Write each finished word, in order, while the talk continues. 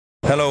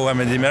Hello,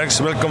 I'm Eddy Merckx.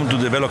 Welcome to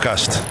the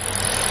Velocast.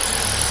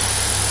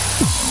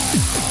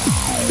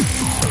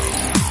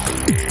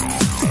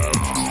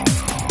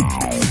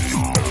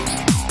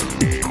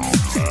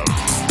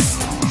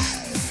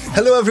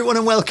 Hello everyone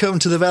and welcome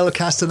to the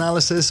Velocast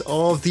analysis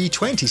of the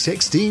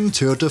 2016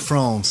 Tour de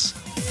France.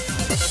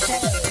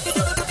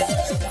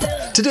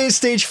 Today's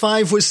Stage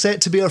 5 was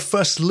set to be our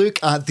first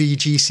look at the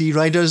GC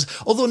riders,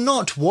 although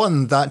not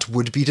one that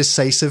would be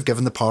decisive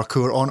given the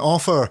parcours on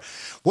offer.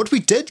 What we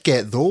did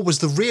get though was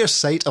the rare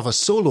sight of a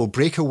solo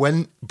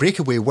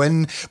breakaway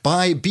win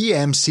by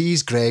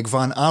BMC's Greg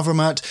Van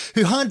Avermaet,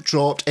 who had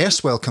dropped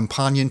erstwhile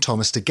companion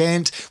Thomas de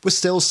Gendt with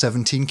still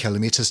 17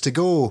 kilometres to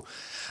go.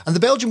 And the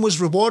Belgian was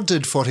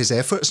rewarded for his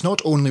efforts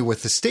not only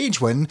with the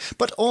stage win,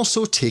 but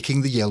also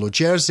taking the yellow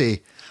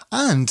jersey.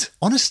 And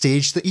on a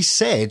stage that he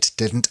said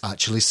didn't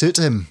actually suit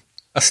him.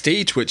 A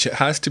stage which, it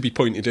has to be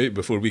pointed out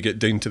before we get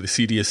down to the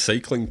serious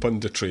cycling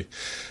punditry.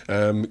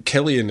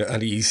 Kilian,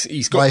 and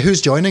he's got... Why, who's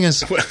joining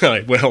us?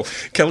 Well,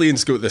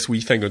 Kilian's got this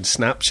wee thing on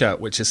Snapchat,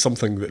 which is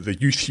something that the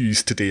youth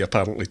use today,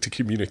 apparently, to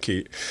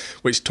communicate,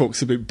 which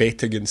talks about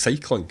betting in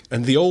cycling.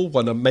 And they all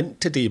won a mint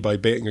today by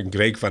betting on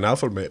Greg Van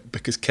Avermaet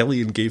because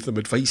Kilian gave them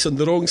advice on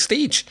the wrong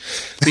stage.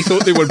 They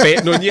thought they were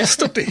betting on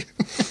yesterday.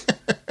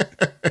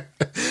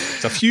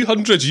 It's a few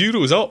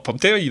 €100 up. I'm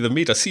telling you, they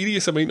made a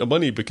serious amount of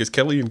money because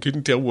Kilian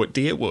couldn't tell what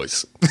day it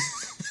was.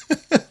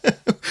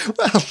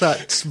 Well,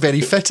 that's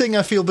very fitting,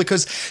 I feel,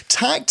 because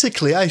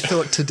tactically I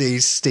thought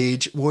today's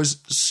stage was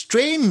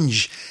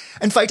strange.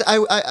 In fact,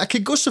 I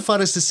could go so far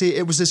as to say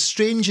it was as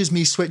strange as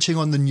me switching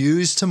on the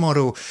news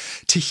tomorrow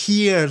to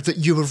hear that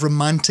you were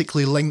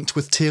romantically linked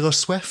with Taylor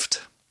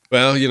Swift.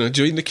 Well, you know,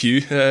 join the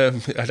queue.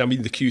 And I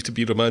mean the queue to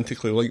be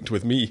romantically linked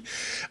with me.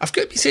 I've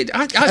got to be said...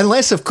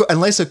 Unless,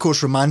 of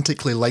course,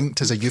 romantically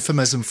linked is a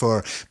euphemism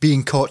for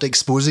being caught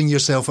exposing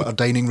yourself at her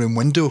dining room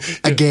window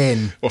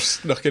again. Or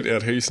snuck into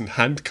her house and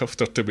handcuffed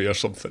her to me or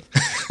something.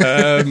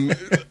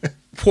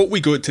 What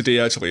we got today,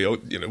 actually,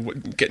 you know,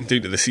 getting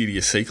down to the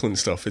serious cycling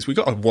stuff, is we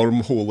got a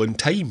wormhole in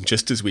time,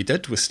 just as we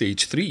did with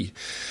Stage 3.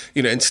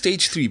 You know, in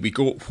Stage 3, we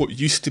got what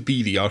used to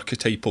be the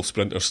archetypal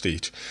sprinter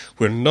stage,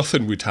 where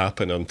nothing would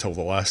happen until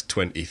the last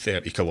 20,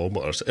 30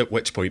 kilometres, at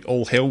which point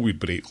all hell would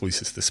break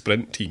loose as the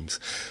sprint teams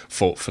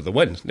fought for the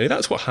win. Now,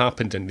 that's what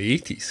happened in the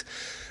 80s.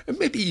 And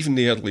maybe even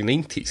the early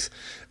 90s.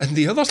 And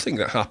the other thing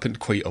that happened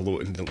quite a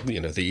lot in the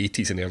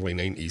 80s and early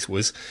 90s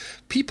was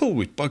people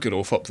would bugger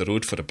off up the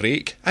road for a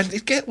break and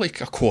they'd get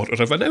like a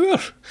quarter of an hour.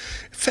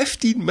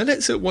 15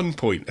 minutes at one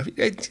point. I mean,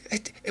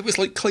 it was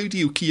like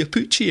Claudio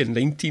Chiappucci in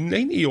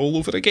 1990 all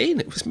over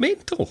again. It was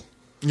mental.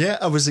 Yeah,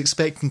 I was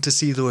expecting to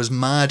see those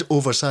mad,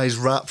 oversized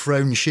wrapped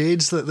round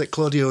shades that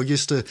Claudio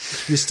used to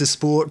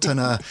sport, and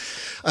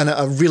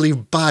a really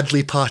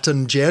badly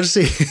patterned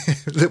jersey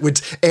that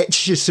would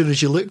etch you as soon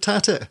as you looked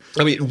at it.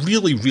 I mean,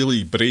 really,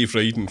 really brave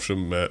riding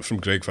from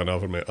Greg Van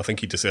Avermaet. I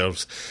think he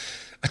deserves...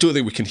 I don't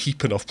think we can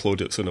heap enough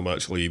plaudits on him,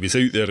 actually. He was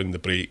out there in the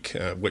break,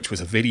 which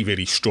was a very,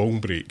 very strong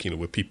break, you know,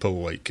 with people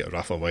like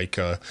Rafa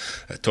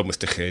Majka, Thomas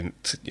de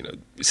Gendt, you know,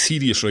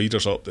 serious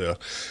riders up there.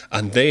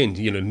 And then,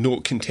 you know,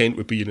 not content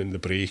with being in the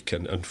break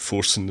and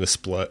forcing the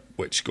split,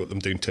 which got them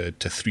down to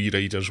three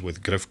riders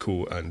with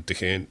Grivko and de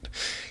Gendt,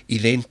 he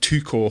then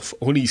took off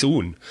on his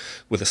own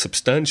with a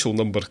substantial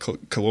number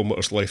of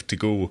kilometres left to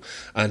go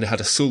and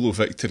had a solo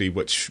victory,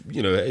 which,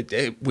 you know,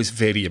 it was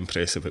very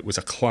impressive. It was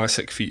a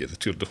classic feat at the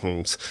Tour de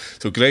France.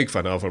 So Greg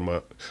Van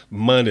Avermaet,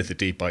 man of the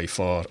day by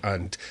far,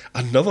 and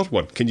another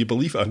one, can you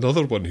believe it?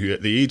 Another one who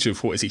at the age of,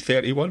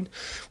 31,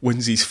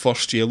 wins his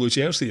first yellow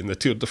jersey in the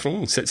Tour de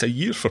France. It's a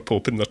year for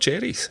popping their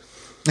cherries.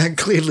 It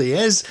clearly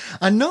is.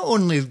 And not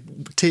only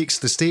takes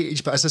the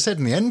stage, but as I said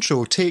in the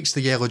intro, takes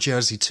the yellow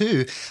jersey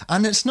too.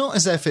 And it's not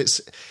as if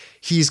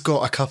he's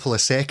got a couple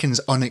of seconds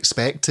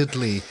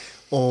unexpectedly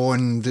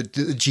on the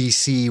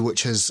GC,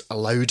 which has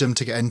allowed him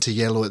to get into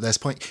yellow at this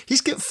point.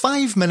 He's got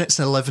 5 minutes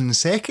and 11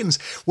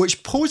 seconds,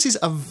 which poses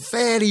a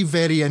very,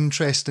 very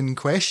interesting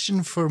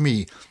question for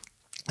me.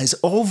 It's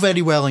all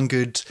very well and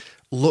good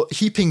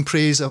heaping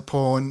praise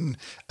upon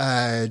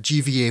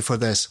GVA for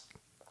this,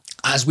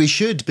 as we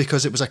should,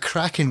 because it was a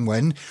cracking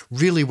win,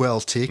 really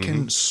well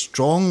taken,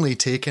 strongly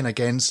taken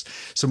against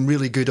some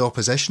really good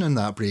opposition in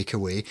that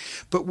breakaway.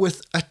 But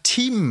with a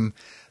team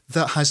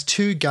that has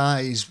two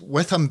guys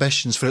with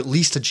ambitions for at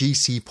least a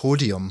GC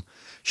podium,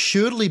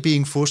 surely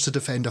being forced to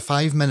defend a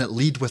 5-minute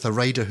lead with a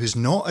rider who's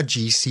not a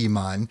GC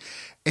man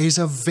is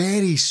a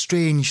very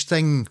strange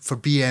thing for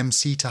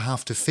BMC to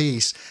have to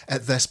face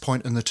at this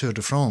point in the Tour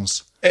de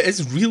France. It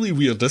is really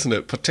weird, isn't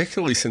it?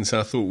 Particularly since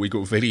I thought we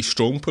got very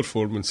strong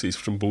performances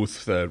from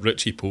both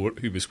Richie Porte,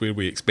 who was where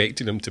we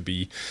expected him to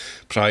be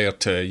prior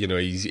to, you know,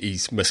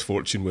 his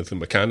misfortune with the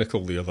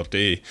mechanical the other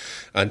day,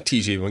 and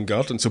TJ Van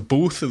Garderen. So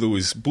both of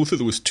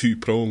those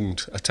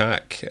two-pronged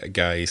attack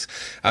guys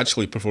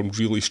actually performed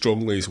really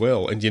strongly as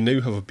well. And you now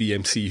have a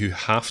BMC who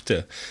have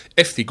to,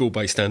 if they go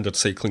by standard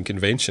cycling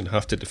convention,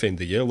 have to defend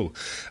the yellow.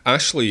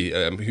 Ashley,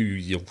 who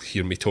you'll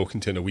hear me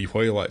talking to in a wee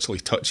while, actually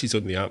touches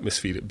on the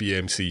atmosphere at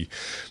BMC.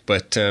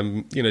 But,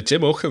 Jim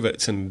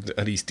Ochowicz and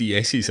his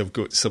DSs have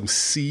got some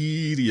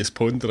serious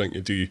pondering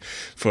to do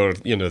for,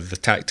 the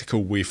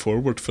tactical way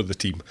forward for the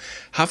team.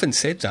 Having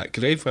said that,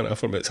 Greg Van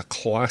Avermaet's a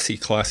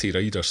classy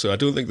rider, so I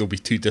don't think they'll be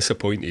too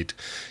disappointed,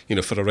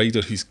 for a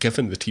rider who's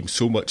given the team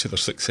so much of their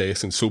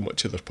success and so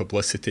much of their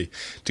publicity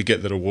to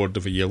get the reward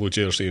of a yellow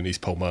jersey in his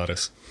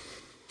palmares.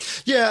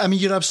 Yeah, I mean,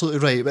 you're absolutely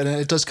right. But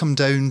it does come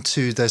down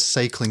to this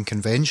cycling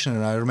convention.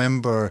 And I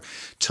remember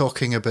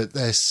talking about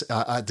this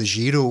at the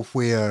Giro,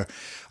 where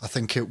I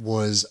think it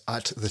was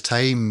at the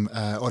time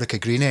Orica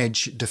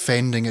Greenedge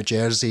defending a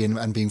jersey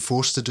and being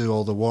forced to do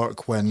all the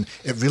work when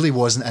it really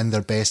wasn't in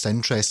their best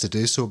interest to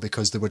do so,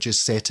 because they were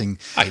just setting.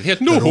 They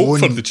had no hope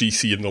for the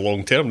GC in the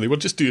long term. They were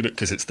just doing it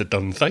because it's the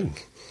done thing.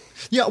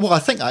 Yeah, well, I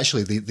think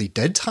actually they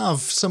did have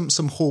some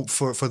hope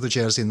for the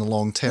jersey in the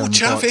long term. Oh,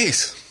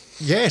 Chavez!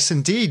 Yes,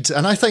 indeed.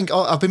 And I think,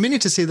 I've been meaning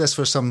to say this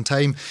for some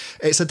time,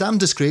 it's a damn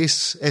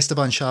disgrace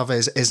Esteban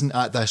Chavez isn't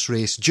at this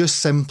race just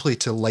simply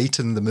to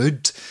lighten the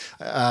mood.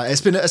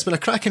 It's been a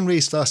cracking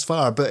race thus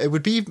far, but it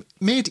would be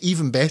made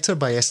even better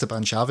by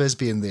Esteban Chavez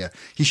being there.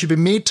 He should be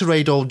made to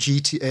ride all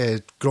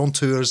Grand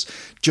Tours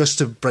just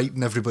to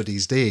brighten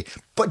everybody's day.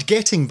 But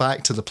getting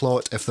back to the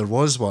plot, if there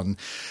was one,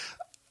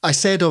 I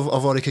said of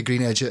Orica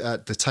Greenedge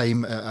at the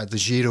time at the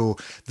Giro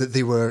that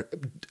they were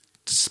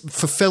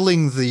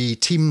fulfilling the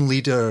team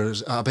leaders,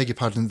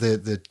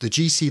 the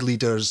GC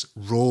leaders'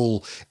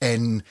 role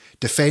in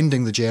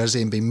defending the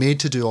jersey and being made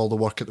to do all the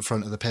work at the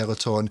front of the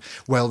peloton,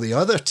 while the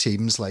other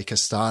teams like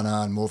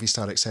Astana and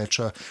Movistar,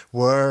 etc.,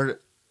 were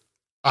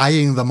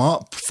eyeing them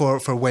up for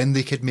when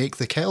they could make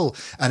the kill.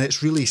 And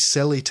it's really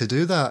silly to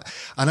do that.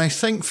 And I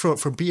think for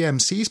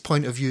BMC's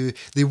point of view,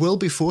 they will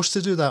be forced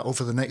to do that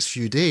over the next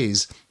few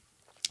days,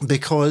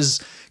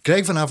 because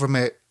Greg Van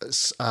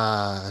Avermaet's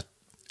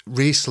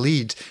race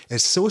lead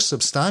is so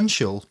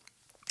substantial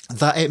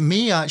that it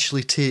may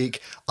actually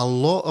take a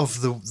lot of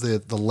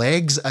the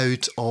legs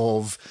out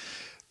of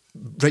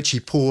Richie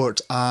Porte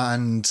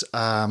and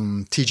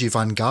TJ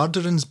Van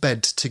Garderen's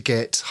bid to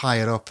get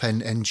higher up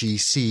in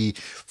GC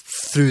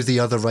through the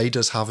other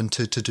riders having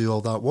to do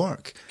all that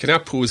work. Can I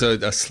pose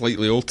a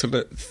slightly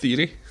alternate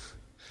theory?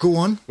 Go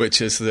on.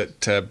 Which is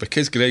that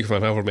because Greg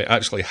Van Avermaet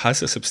actually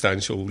has a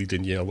substantial lead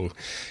in yellow,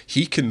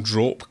 he can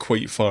drop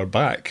quite far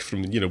back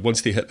from,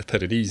 once they hit the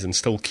Pyrenees and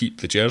still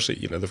keep the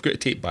jersey. They've got to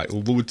take back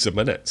loads of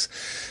minutes.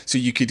 So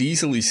you could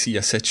easily see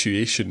a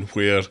situation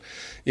where,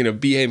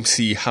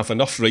 BMC have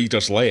enough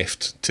riders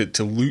left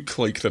to look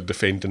like they're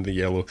defending the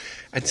yellow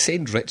and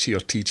send Richie or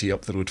TJ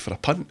up the road for a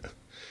punt.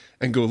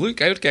 And go,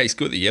 look, our guy's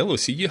got the yellow,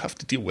 so you have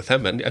to deal with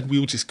him, and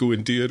we'll just go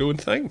and do our own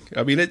thing.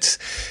 I mean, it's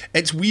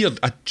weird.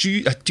 I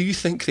do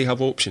think they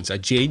have options. I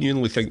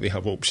genuinely think they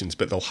have options,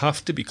 but they'll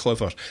have to be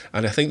clever,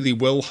 and I think they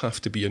will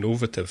have to be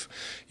innovative.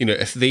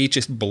 If they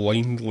just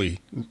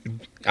blindly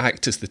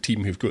act as the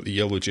team who've got the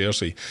yellow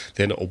jersey,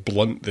 then it'll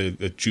blunt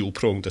the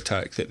dual-pronged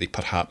attack that they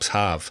perhaps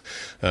have.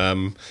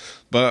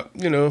 But,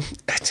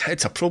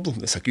 it's a problem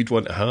that's a good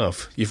one to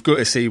have. You've got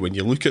to say, when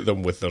you look at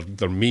them with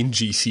their main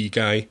GC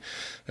guy,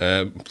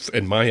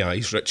 in my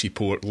eyes, Richie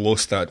Porte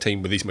lost that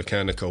time with his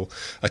mechanical.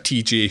 A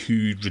TJ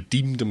who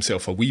redeemed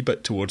himself a wee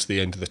bit towards the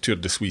end of the Tour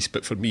de Suisse,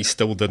 but for me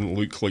still didn't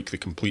look like the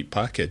complete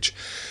package.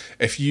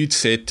 If you'd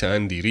said to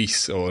Andy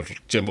Rees or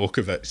Jim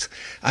Ochowicz,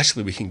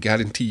 actually we can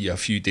guarantee you a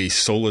few days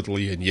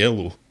solidly in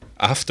yellow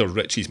after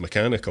Richie's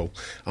mechanical,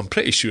 I'm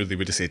pretty sure they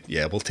would have said,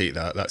 yeah, we'll take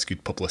that. That's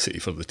good publicity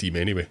for the team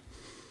anyway.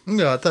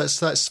 Yeah,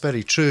 that's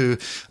very true.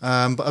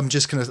 But I'm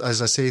just kind of,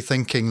 as I say,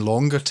 thinking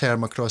longer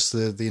term across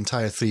the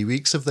entire 3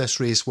 weeks of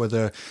this race,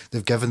 whether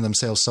they've given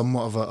themselves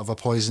somewhat of a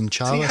poison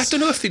chalice. See, I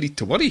don't know if they need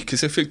to worry,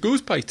 because if it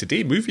goes by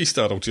today,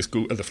 Movistar will just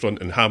go to the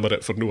front and hammer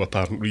it for no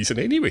apparent reason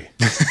anyway.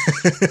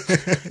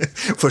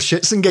 For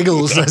shits and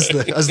giggles, as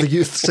the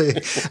youth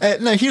say.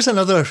 Now, here's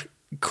another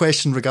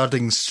question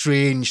regarding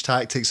strange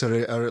tactics, or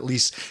at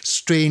least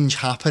strange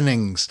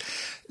happenings.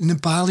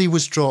 Nibali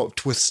was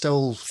dropped with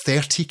still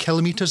 30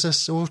 kilometres or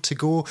so to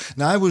go.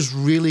 Now, I was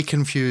really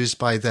confused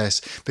by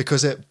this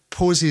because it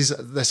poses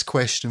this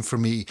question for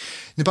me.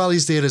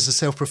 Nibali's there as a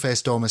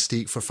self-professed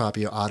domestique for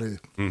Fabio Aru.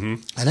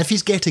 Mm-hmm. And if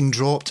he's getting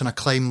dropped in a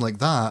climb like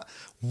that,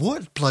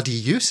 what bloody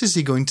use is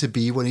he going to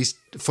be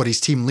for his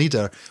team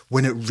leader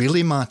when it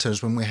really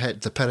matters, when we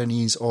hit the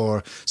Pyrenees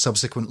or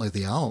subsequently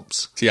the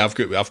Alps? See, I've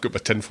got my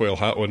tinfoil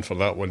hat on for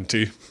that one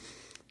too.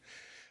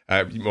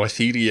 My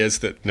theory is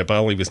that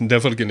Nibali was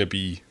never going to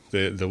be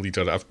the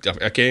leader. I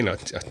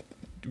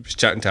was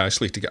chatting to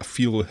Ashley to get a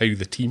feel of how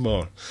the team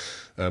are,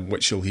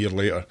 which you'll hear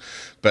later.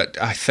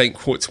 But I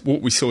think what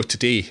we saw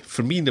today,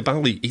 for me,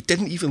 Nibali, he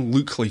didn't even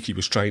look like he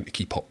was trying to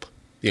keep up.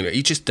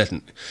 He just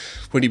didn't.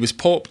 When he was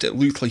popped, it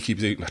looked like he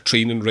was out on a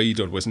training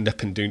ride or was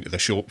nipping down to the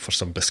shop for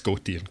some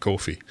biscotti and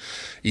coffee.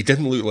 He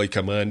didn't look like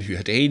a man who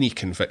had any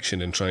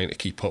conviction in trying to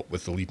keep up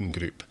with the leading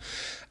group.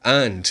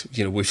 And,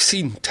 we've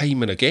seen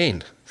time and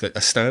again that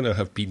Astana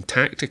have been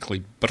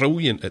tactically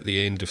brilliant at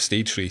the end of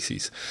stage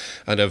races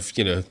and have,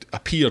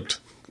 appeared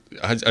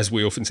as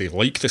we often say,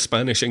 like the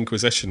Spanish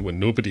Inquisition when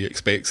nobody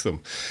expects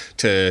them,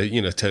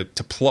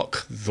 to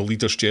pluck the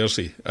leader's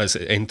jersey as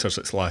it enters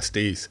its last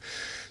days.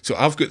 So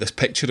I've got this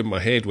picture in my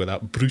head with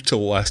that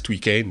brutal last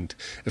weekend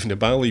of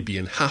Nibali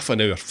being half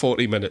an hour,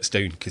 40 minutes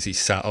down because he's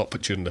sat up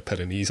during the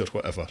Pyrenees or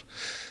whatever.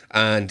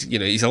 And,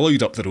 he's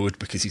allowed up the road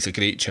because he's a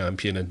great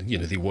champion and,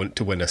 they want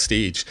to win a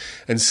stage.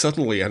 And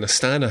suddenly an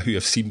Astana who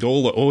have seemed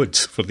all at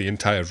odds for the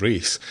entire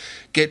race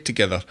get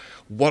together,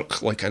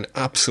 work like an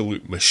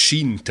absolute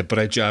machine to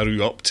bridge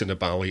Aru up to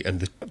Nibali,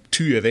 and the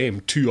two of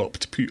them two up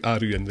to put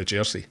Aru in the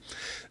jersey.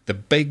 The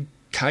big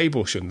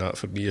kibosh on that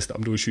for me is that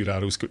I'm not sure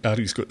Aru's got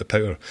the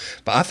power,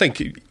 but I think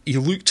he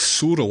looked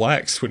so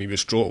relaxed when he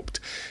was dropped.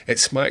 It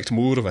smacked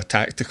more of a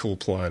tactical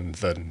plan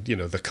than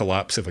the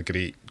collapse of a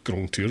great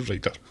Grand Tour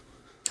rider.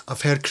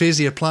 I've heard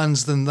crazier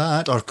plans than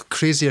that, or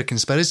crazier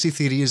conspiracy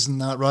theories than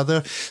that,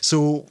 rather.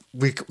 So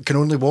we can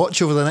only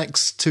watch over the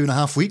next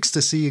 2.5 weeks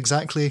to see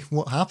exactly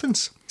what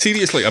happens.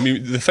 Seriously, I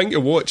mean, the thing to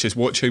watch is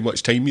watch how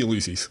much time he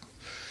loses.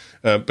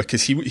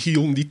 Because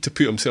he'll need to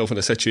put himself in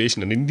a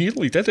situation, and he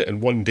nearly did it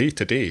in one day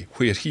today,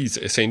 where he's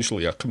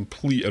essentially a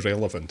complete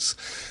irrelevance.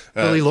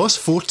 Well, he lost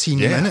 14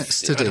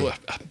 minutes today.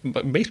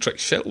 A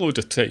matrix shitload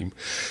of time.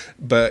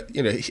 But,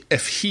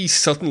 if he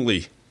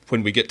suddenly,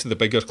 when we get to the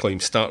bigger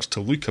climb, starts to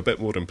look a bit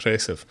more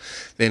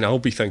impressive, then I'll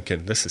be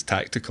thinking this is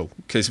tactical.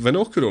 Because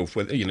Vinokurov,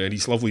 with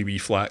his lovely wee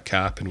flat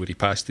cap and where he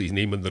passed his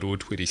name on the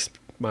road, where he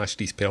smashed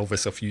his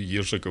pelvis a few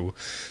years ago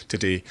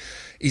today,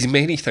 he's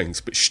many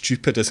things, but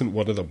stupid isn't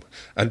one of them.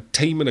 And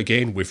time and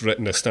again we've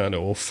written Astana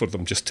off for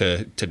them just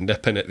to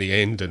nip in at the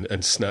end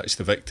and snatch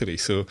the victory.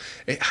 So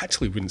it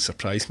actually wouldn't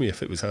surprise me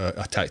if it was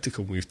a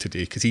tactical move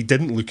today, because he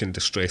didn't look in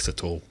distress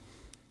at all.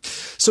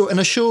 So in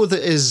a show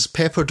that is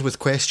peppered with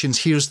questions,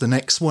 here's the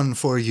next one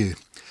for you.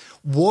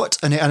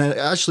 And it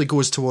actually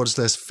goes towards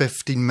this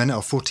 15-minute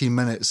or 14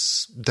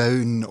 minutes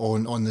down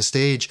on the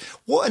stage.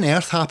 What on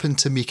earth happened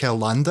to Mikel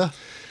Landa?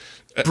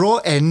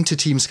 Brought in to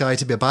Team Sky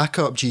to be a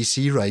backup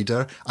GC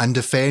rider and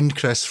defend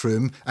Chris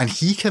Froome, and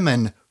he came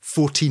in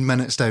 14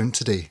 minutes down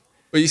today.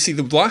 Well, you see,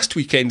 the last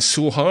weekend's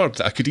so hard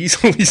that I could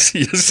easily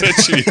see a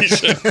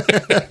situation.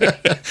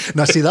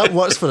 Now, see, that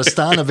works for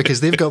Astana because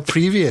they've got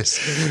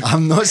previous.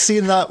 I'm not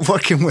seeing that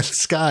working with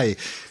Sky.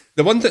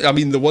 The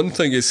one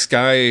thing is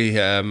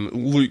Sky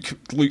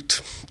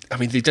looked. I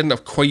mean, they didn't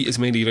have quite as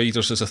many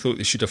riders as I thought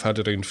they should have had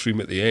around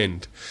Froome at the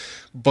end.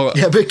 But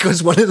yeah,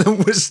 because one of them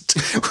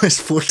was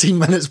 14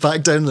 minutes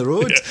back down the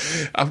road.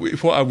 Yeah.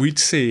 What I would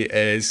say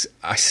is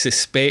I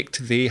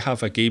suspect they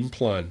have a game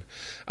plan.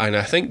 And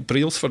I think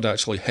Brailsford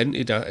actually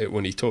hinted at it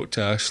when he talked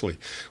to Ashley,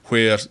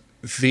 where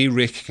they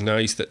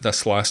recognise that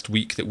this last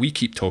week that we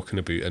keep talking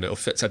about, and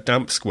if it's a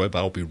damp squib,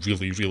 I'll be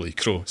really, really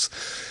cross,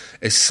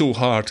 is so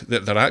hard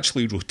that they're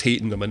actually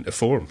rotating them into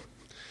form.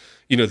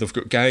 They've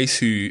got guys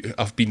who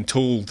have been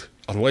told,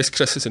 unless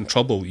Chris is in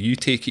trouble, you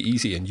take it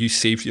easy and you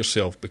save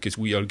yourself because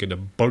we are going to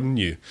burn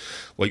you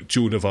like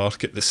Joan of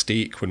Arc at the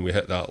stake when we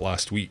hit that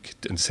last week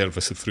in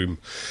service of Froome.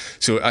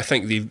 So I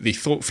think they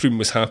thought Froome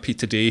was happy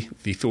today,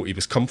 they thought he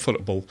was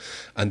comfortable,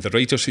 and the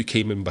riders who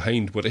came in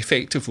behind were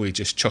effectively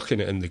just chucking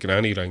it in the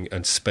granny ring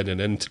and spinning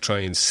in to try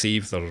and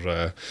save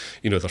their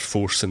their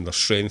force and their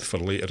strength for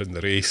later in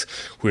the race,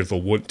 where they'll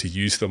want to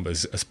use them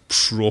as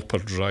proper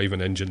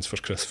driving engines for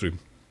Chris Froome.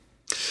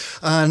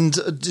 And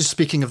just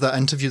speaking of that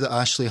interview that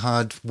Ashley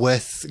had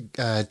with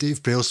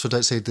Dave Brailsford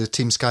outside the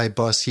Team Sky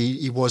bus,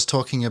 he was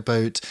talking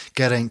about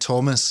Geraint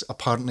Thomas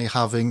apparently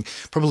having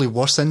probably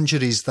worse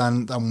injuries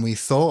than we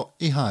thought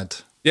he had.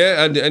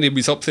 Yeah, and he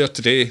was up there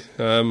today.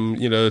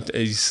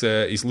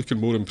 He's looking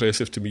more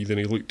impressive to me than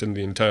he looked in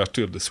the entire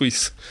Tour de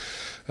Suisse.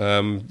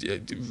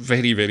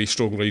 Very, very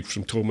strong ride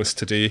from Thomas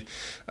today.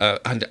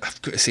 And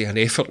I've got to say, an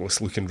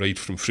effortless looking ride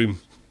from Froome.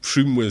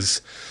 Froome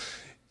was...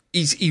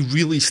 He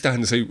really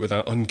stands out with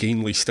that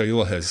ungainly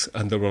style of his,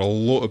 and there were a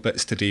lot of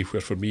bits today where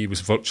for me he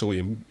was virtually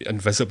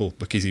invisible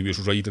because he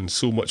was riding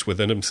so much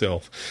within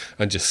himself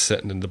and just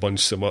sitting in the bunch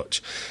so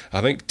much.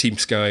 I think Team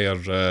Sky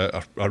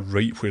are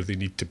right where they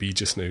need to be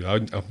just now.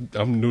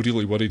 I'm not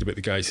really worried about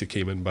the guys who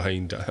came in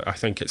behind. I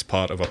think it's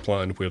part of a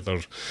plan where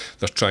they're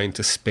trying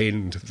to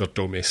spend their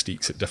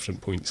domestiques at different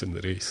points in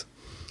the race.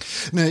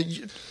 Now,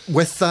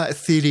 with that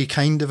theory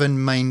kind of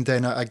in mind,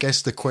 then I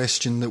guess the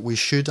question that we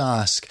should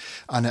ask,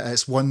 and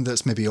it's one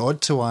that's maybe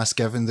odd to ask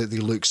given that they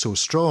look so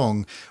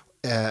strong,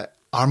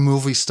 are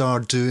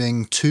Movistar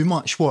doing too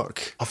much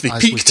work? Have they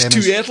peaked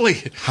too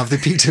early? Have they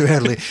peaked too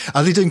early?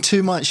 Are they doing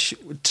too much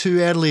too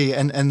early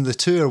in the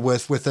Tour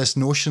with this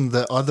notion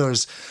that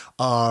others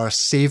are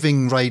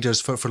saving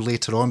riders for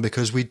later on?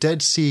 Because we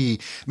did see,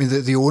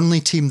 the only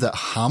team that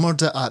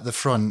hammered it at the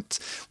front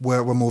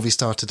were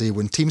Movistar today.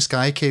 When Team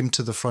Sky came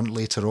to the front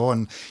later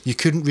on, you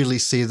couldn't really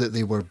say that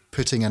they were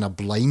putting in a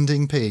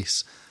blinding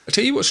pace. I'll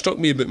tell you what struck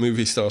me about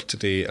Movistar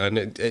today, and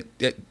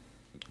it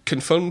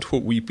confirmed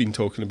what we've been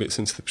talking about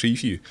since the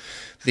preview.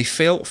 They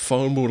felt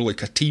far more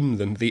like a team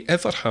than they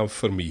ever have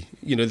for me.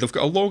 They've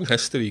got a long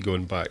history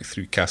going back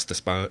through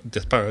Castas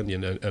d'Espagne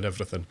and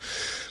everything.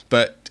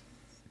 But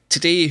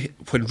today,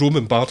 when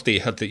Roman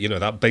Bardet had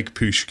that big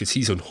push, because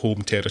he's on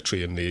home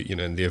territory in the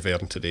in the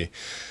Auvergne today,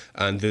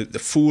 and the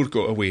four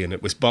got away, and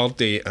it was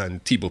Bardet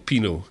and Thibaut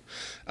Pinot,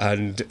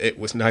 and it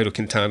was Nairo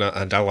Quintana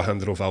and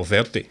Alejandro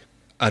Valverde.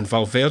 And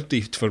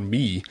Valverde, for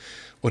me,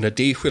 on a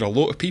day where a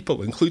lot of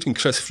people, including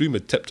Chris Froome,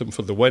 had tipped him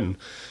for the win,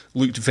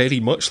 looked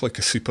very much like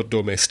a super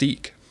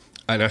domestique.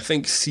 And I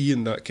think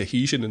seeing that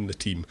cohesion in the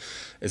team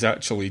is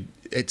actually,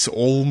 it's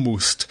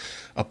almost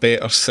a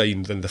better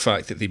sign than the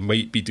fact that they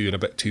might be doing a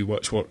bit too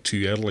much work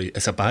too early.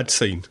 It's a bad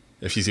sign,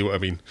 if you see what I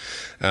mean.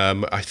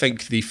 I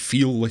think they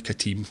feel like a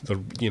team.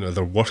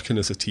 They're working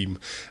as a team,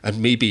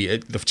 and maybe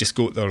they've just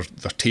got their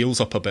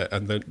tails up a bit,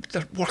 and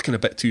they're working a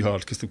bit too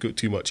hard because they've got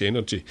too much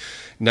energy.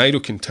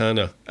 Nairo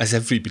Quintana, as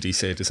everybody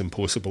said, is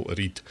impossible to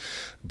read,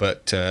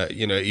 but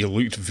he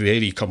looked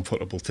very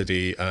comfortable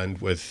today,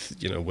 and with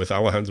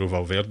Alejandro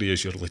Valverde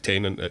as your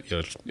lieutenant at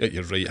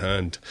your right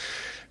hand,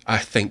 I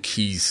think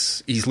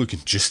he's looking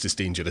just as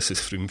dangerous as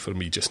Froome for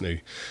me just now,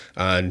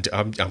 and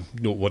I'm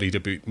not worried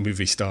about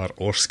Movistar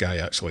or Sky.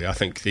 Actually, I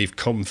think they've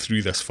come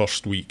through this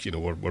first week.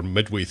 We're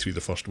midway through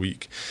the first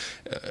week,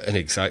 in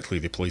exactly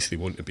the place they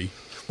want to be.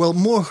 Well,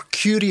 more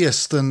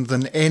curious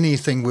than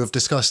anything we've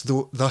discussed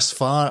thus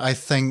far, I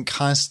think,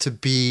 has to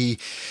be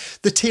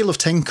the tale of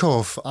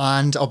Tinkoff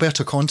and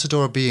Alberto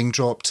Contador being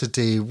dropped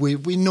today. We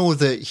know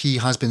that he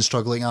has been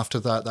struggling after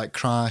that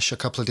crash a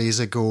couple of days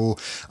ago,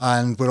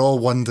 and we're all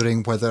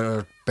wondering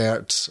whether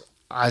Bert,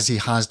 as he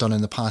has done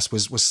in the past,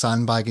 was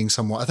sandbagging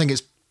somewhat. I think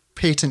it's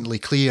patently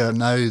clear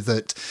now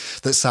that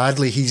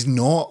sadly he's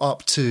not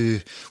up to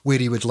where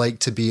he would like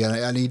to be,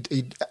 and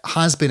he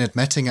has been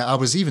admitting it. I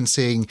was even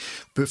saying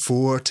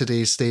before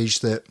today's stage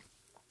that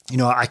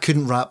I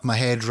couldn't wrap my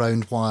head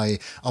around why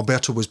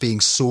Alberto was being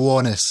so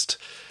honest,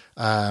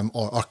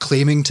 or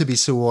claiming to be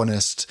so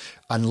honest,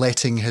 and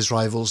letting his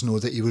rivals know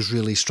that he was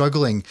really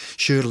struggling.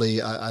 Surely,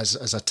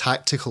 as a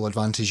tactical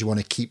advantage, you want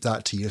to keep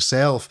that to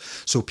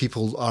yourself so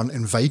people aren't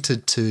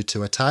invited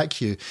to attack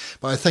you.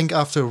 But I think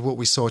after what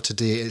we saw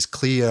today, it's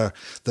clear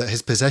that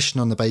his position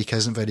on the bike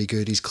isn't very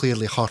good. He's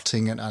clearly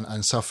hurting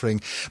and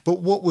suffering. But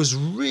what was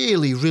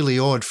really, really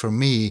odd for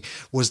me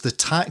was the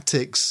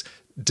tactics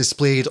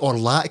displayed, or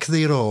lack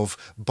thereof,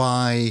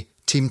 by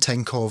Team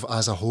Tinkoff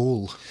as a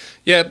whole.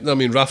 Yeah, I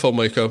mean, Rafał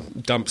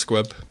Majka, damp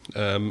squib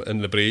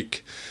in the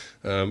break.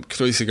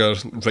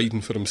 Kreuziger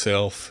riding for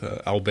himself.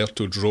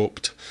 Alberto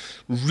dropped,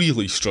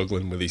 really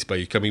struggling with his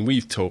bike. I mean,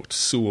 we've talked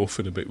so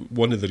often about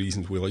one of the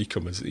reasons we like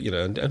him is,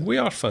 and we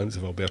are fans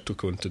of Alberto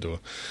Contador,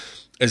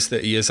 is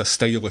that he is a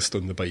stylist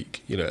on the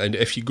bike, and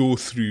if you go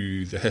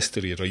through the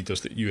history of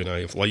riders that you and I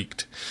have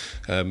liked,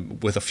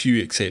 with a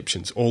few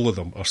exceptions, all of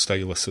them are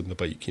stylists on the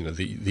bike.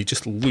 They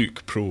just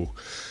look pro.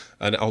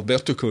 And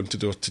Alberto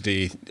Contador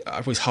today,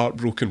 I was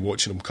heartbroken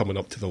watching him coming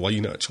up to the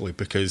line, actually,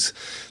 because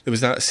there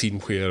was that scene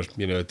where,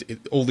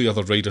 all the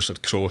other riders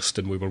had crossed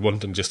and we were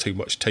wondering just how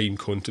much time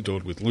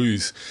Contador would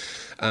lose.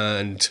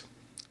 And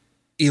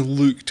he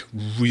looked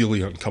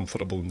really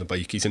uncomfortable on the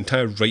bike. His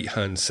entire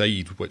right-hand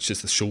side, which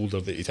is the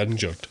shoulder that he'd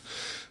injured,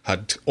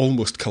 had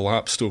almost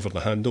collapsed over the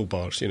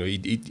handlebars. He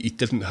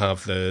didn't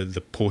have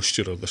the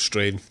posture or the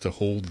strength to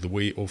hold the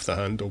weight of the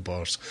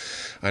handlebars.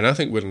 And I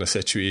think we're in a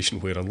situation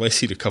where, unless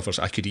he recovers,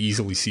 I could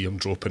easily see him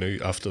dropping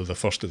out after the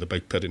first of the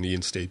big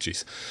Pyrenean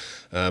stages.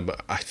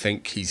 I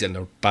think he's in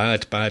a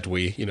bad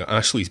way.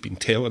 Ashley's been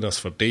telling us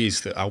for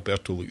days that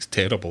Alberto looks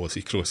terrible as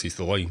he crosses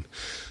the line.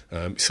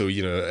 So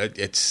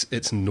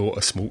it's not a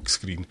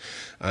smokescreen.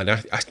 And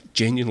I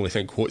genuinely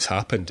think what's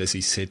happened is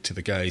he said to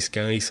the guys,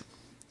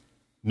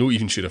 not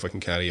even sure if I can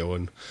carry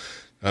on.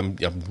 I'm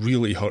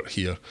really hurt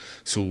here,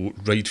 so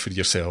ride for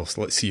yourselves.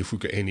 Let's see if we've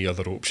got any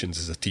other options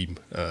as a team,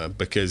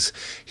 because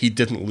he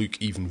didn't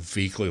look even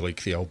vaguely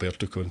like the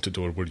Alberto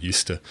Contador we're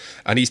used to.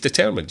 And he's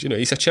determined,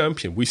 he's a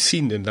champion. We've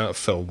seen in that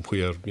film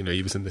where,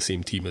 he was in the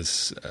same team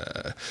as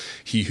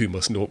He Who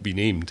Must Not Be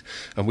Named,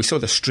 and we saw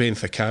the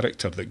strength of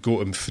character that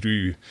got him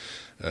through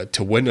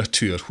to win a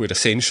tour where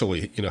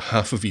essentially,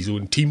 half of his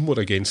own team were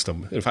against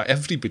him. In fact,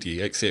 everybody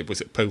except,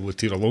 was it Paulo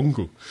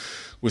Tiralongo,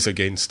 was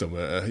against him,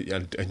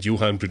 and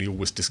Johan Brunel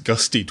was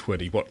disgusted when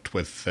he worked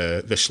with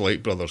the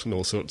Schleck brothers and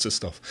all sorts of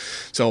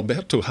stuff. So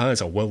Alberto has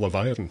a will of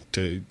iron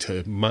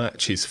to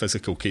match his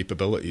physical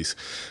capabilities,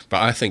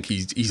 but I think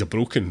he's a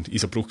broken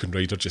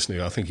rider just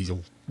now. I think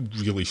he'll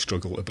really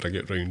struggle to bring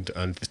it round,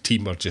 and the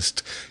team are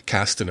just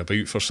casting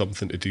about for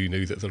something to do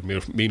now that their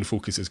main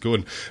focus is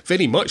gone.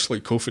 Very much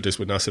like Cofidis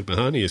with Nasser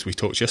Bahani, as we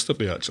talked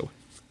yesterday, actually.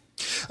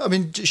 I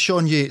mean,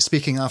 Sean Yates,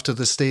 speaking after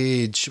the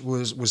stage,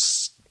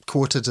 was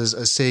quoted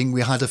as saying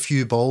we had a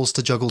few balls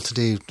to juggle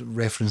today,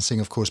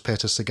 referencing, of course,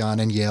 Peter Sagan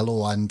in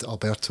yellow and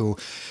Alberto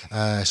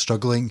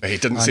struggling. He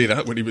didn't say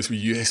that when he was with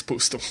US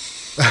Postal.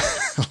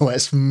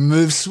 Let's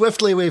move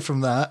swiftly away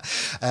from that.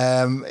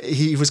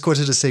 He was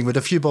quoted as saying we had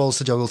a few balls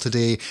to juggle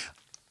today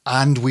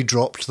and we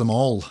dropped them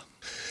all.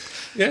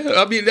 Yeah,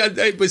 I mean,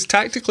 it was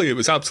tactically, it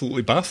was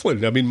absolutely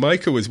baffling. I mean,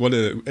 Majka was when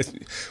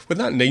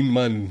that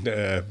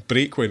 9-man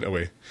break went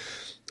away,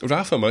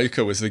 Rafa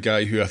Majka was the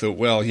guy who I thought,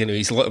 well,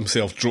 he's let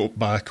himself drop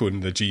back on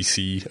the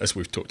GC, as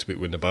we've talked about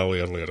with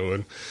Nibali earlier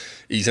on.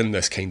 He's in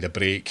this kind of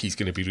break. He's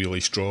going to be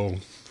really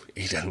strong.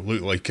 He didn't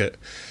look like it.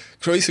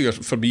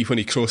 Kreuziger, for me, when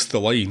he crossed the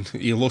line,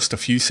 he lost a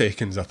few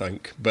seconds, I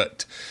think,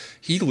 but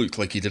he looked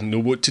like he didn't know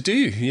what to do.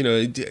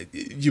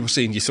 You were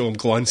saying you saw him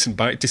glancing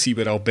back to see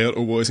where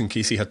Alberto was in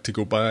case he had to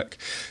go back.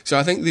 So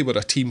I think they were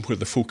a team where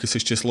the focus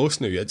is just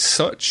lost now. It's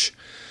such...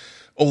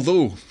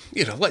 Although,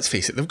 let's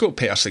face it, they've got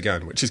Peter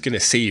Sagan, which is going to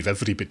save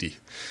everybody.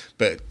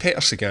 But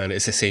Peter Sagan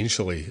is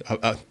essentially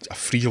a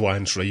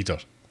freelance rider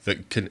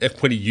that can,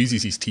 when he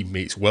uses his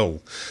teammates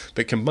well,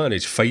 but can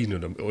manage fine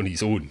on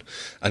his own.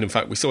 And in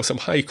fact, we saw some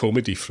high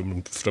comedy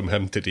from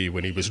him today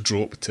when he was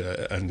dropped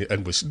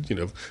and was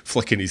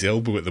flicking his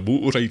elbow at the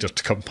motor rider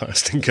to come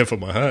past and give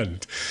him a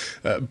hand.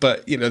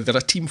 But they're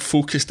a team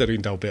focused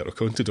around Alberto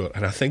Contador,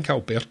 and I think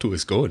Alberto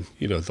is gone.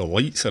 The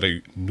lights are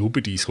out,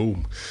 nobody's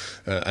home,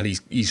 and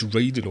he's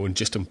riding on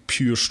just on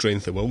pure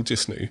strength of will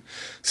just now.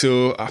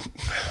 So.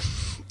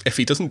 If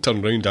he doesn't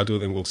turn round, I don't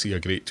think we'll see a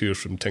great tour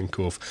from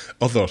Tinkoff,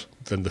 other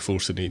than the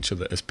force of nature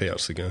that is Peter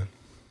Sagan.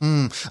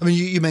 I mean,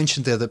 you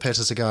mentioned there that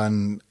Peter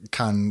Sagan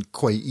can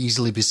quite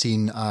easily be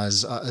seen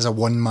as a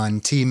one-man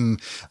team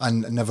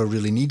and never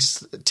really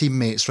needs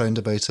teammates round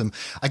about him.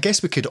 I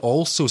guess we could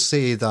also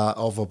say that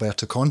of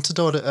Alberto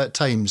Contador at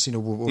times.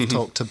 We've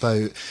talked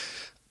about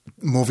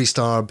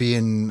Movistar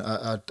being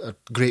a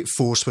great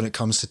force when it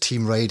comes to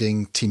team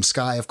riding. Team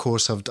Sky, of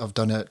course, have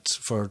done it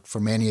for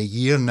many a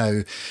year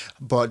now.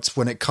 But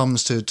when it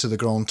comes to the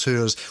Grand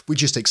Tours, we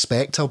just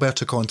expect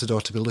Alberto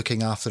Contador to be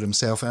looking after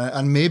himself.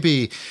 And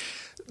maybe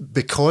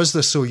because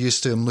they're so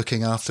used to him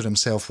looking after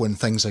himself when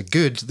things are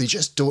good, they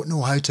just don't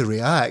know how to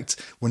react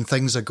when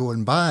things are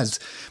going bad.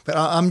 But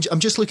I'm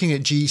just looking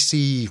at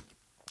GC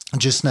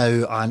just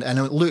now, and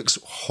it looks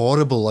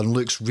horrible and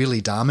looks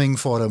really damning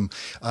for him,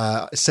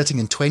 sitting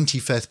in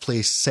 25th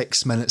place,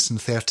 6 minutes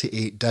and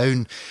 38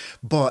 down.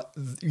 But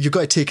you've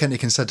got to take into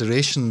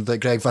consideration that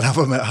Greg Van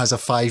Avermaet has a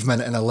 5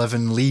 minute and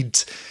 11 lead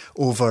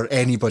over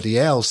anybody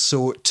else.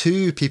 So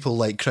two people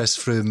like Chris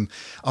Froome,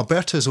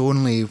 Alberto's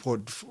only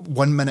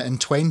 1 minute and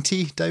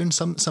 20 down,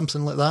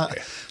 something like that.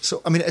 Yeah.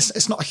 So I mean,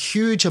 it's not a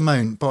huge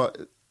amount,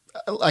 but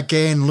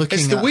again, looking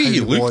at it's the way he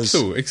looked,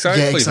 though.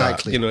 Exactly, yeah,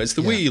 exactly. That. It's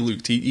the way he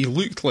looked. He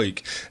looked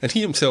like, and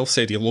he himself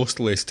said he lost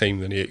less time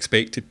than he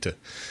expected to.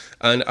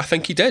 And I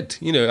think he did.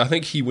 I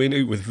think he went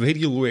out with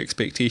very low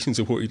expectations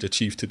of what he'd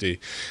achieved today.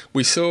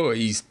 We saw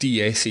his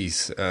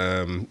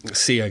DSs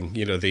saying,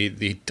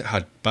 they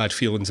had bad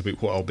feelings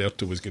about what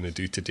Alberto was going to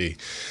do today.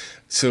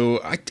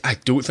 So I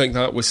don't think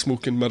that was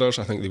smoke and mirrors.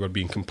 I think they were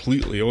being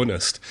completely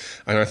honest.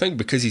 And I think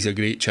because he's a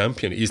great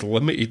champion, he's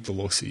limited the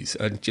losses.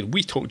 And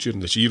we talked during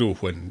the Giro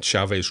when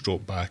Chavez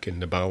dropped back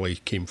and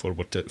Nibali came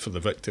forward for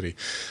the victory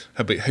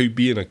about how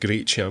being a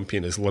great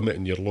champion is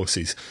limiting your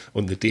losses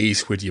on the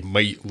days where you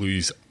might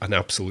lose an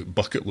absolute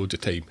bucket load of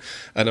time.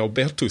 And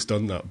Alberto's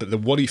done that. But the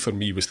worry for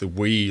me was the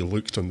way he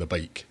looked on the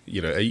bike.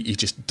 He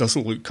just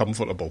doesn't look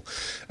comfortable.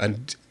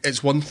 And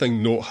it's one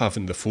thing not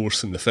having the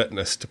force and the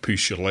fitness to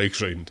push your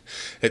legs round.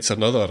 It's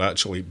another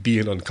actually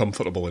being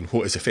uncomfortable in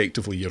what is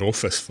effectively your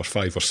office for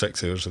 5 or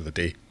 6 hours of the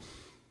day.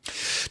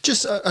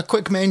 Just a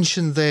quick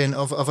mention then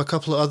of a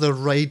couple of other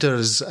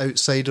riders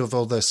outside of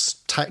all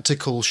this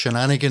tactical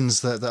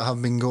shenanigans that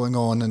have been going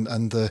on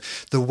and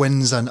the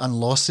wins and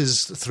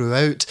losses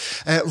throughout.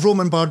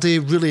 Romain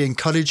Bardet, really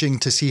encouraging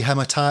to see him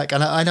attack,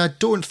 and I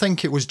don't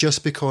think it was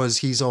just because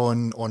he's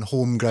on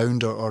home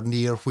ground or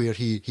near where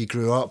he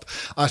grew up.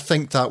 I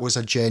think that was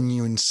a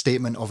genuine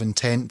statement of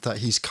intent that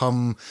he's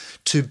come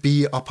to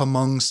be up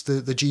amongst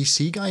the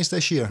GC guys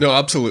this year. No,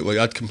 absolutely,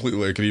 I'd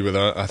completely agree with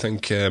that. I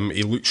think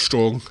he looks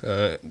strong.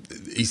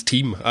 His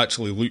team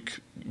actually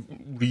look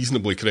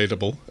reasonably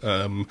credible,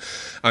 and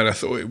I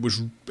thought it was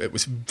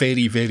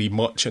very, very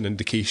much an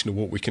indication of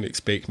what we can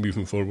expect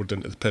moving forward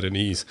into the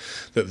Pyrenees,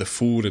 that the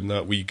four in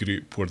that wee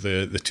group were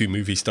the two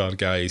Movistar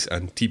guys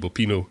and Thibaut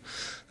Pinot.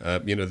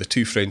 The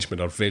two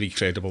Frenchmen are very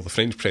credible. The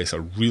French press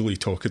are really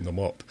talking them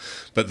up,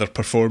 but they're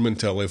performing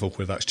to a level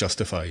where that's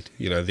justified.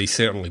 They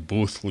certainly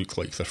both look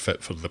like they're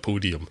fit for the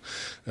podium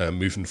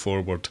moving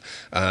forward,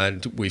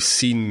 and we've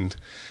seen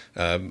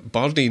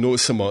Bardet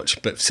not so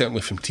much, but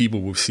certainly from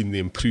Thibaut we've seen the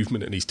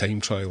improvement in his time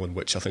trial, in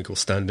which I think will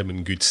stand him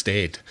in good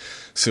stead.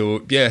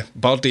 So yeah,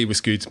 Bardet was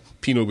good,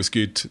 Pinot was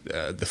good.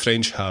 The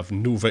French have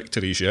no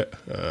victories yet,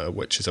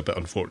 which is a bit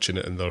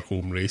unfortunate in their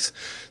home race,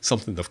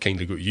 something they've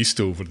kind of got used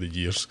to over the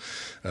years,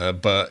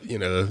 but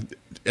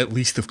at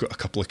least they've got a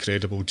couple of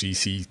credible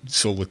GC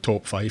solid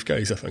top 5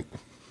 guys, I think.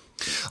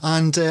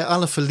 And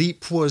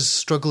Alaphilippe was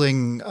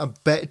struggling a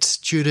bit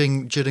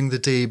during the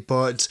day,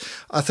 but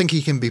I think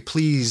he can be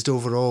pleased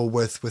overall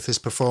with his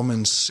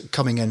performance,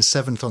 coming in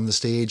 7th on the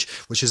stage,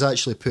 which has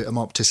actually put him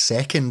up to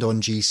 2nd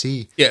on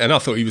GC. Yeah, and I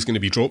thought he was going to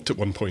be dropped at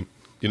one point.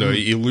 He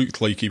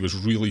looked like he was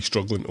really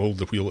struggling to hold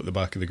the wheel at the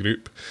back of the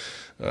group.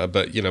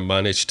 But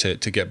managed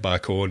to get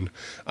back on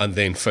and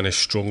then finish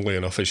strongly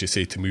enough, as you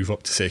say, to move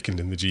up to 2nd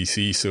in the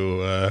GC.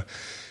 So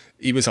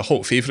He was a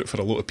hot favourite for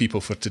a lot of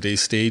people for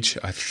today's stage.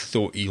 I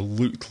thought he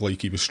looked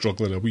like he was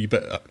struggling a wee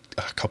bit at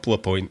a couple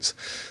of points.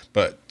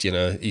 But,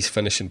 his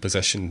finishing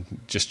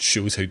position just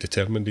shows how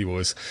determined he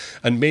was.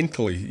 And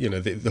mentally,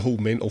 the whole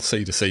mental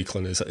side of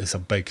cycling is a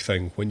big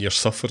thing. When you're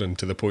suffering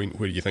to the point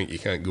where you think you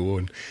can't go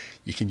on,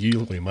 you can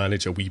usually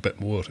manage a wee bit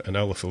more. And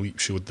Alaphilippe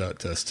showed that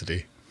to us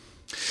today.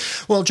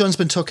 Well, John's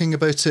been talking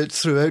about it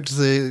throughout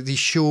the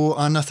show,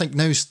 and I think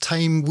now's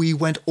time we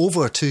went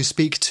over to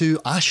speak to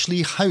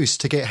Ashley House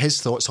to get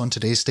his thoughts on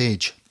today's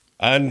stage.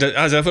 And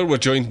as ever, we're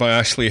joined by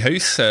Ashley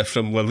House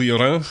from Le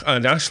Lioran.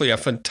 And Ashley, a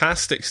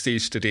fantastic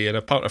stage today in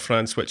a part of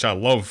France which I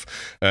love.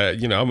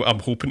 I'm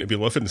hoping to be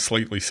living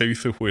slightly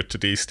south of where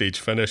today's stage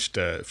finished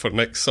for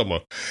next summer.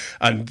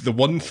 And the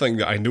one thing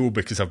that I know,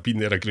 because I've been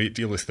there a great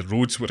deal, is the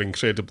roads were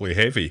incredibly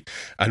heavy.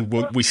 And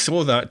we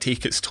saw that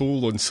take its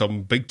toll on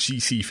some big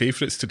GC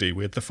favourites today.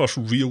 We had the first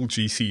real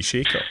GC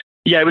shake-up.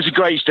 Yeah, it was a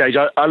great stage.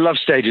 I love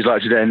stages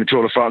like today in the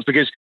Tour de France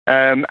because,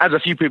 as a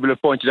few people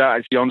have pointed out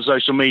actually on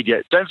social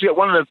media, don't forget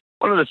one of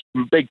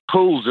the big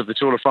pulls of the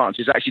Tour de France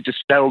is actually to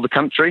sell the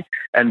country,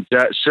 and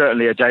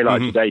certainly a day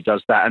like today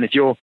does that. And if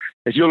you're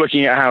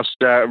looking at a house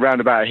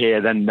round about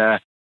here, then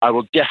I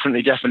will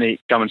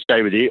definitely come and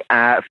stay with you.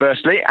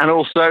 Firstly, and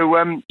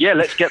also,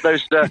 let's get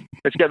those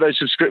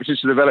subscriptions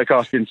to the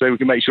Velocast in so we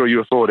can make sure you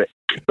afford it.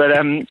 But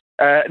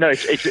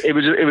it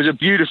was a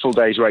beautiful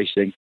day's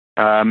racing.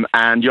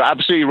 And you're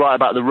absolutely right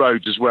about the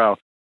roads as well.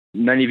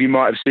 Many of you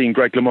might have seen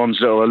Greg LeMond's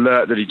little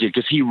alert that he did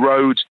because he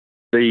rode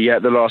the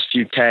last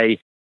few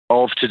K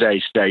of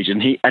today's stage,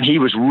 and he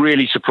was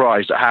really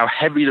surprised at how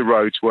heavy the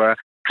roads were,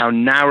 how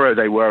narrow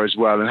they were as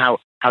well, and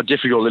how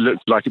difficult it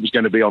looked like it was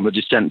going to be on the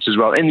descents as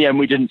well. In the end,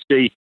 we didn't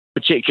see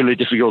particular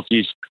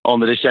difficulties on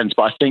the descents,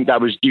 but I think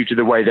that was due to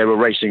the way they were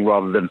racing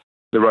rather than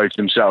the roads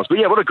themselves. But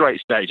yeah, what a great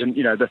stage, and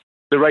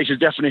the race has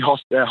definitely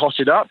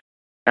hotted up.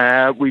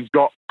 We've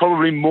got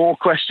probably more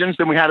questions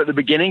than we had at the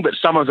beginning, but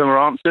some of them are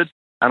answered.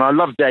 And I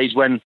love days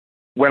when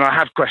I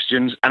have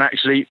questions and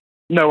actually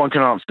no one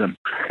can answer them.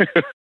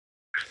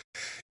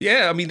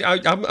 Yeah, I mean,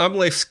 I'm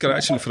left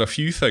scratching for a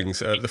few things.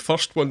 The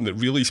first one that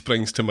really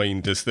springs to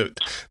mind is that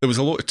there was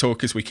a lot of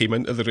talk as we came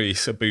into the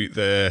race about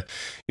the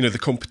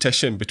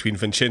competition between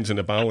Vincenzo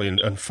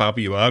Nibali and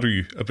Fabio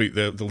Aru about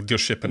the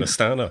leadership in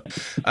Astana.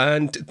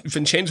 And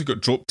Vincenzo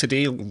got dropped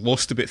today,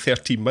 lost about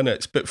 13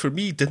 minutes, but for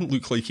me, didn't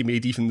look like he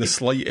made even the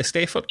slightest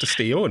effort to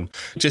stay on.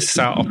 Just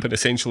sat up and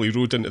essentially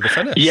rode into the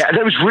finish. Yeah,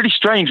 that was really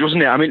strange,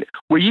 wasn't it? I mean,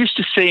 we're used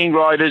to seeing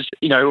riders,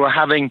 who are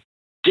having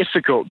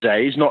difficult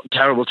days, not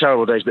terrible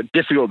days, but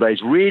difficult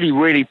days, really,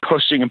 really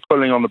pushing and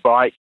pulling on the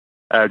bike,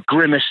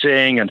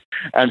 grimacing and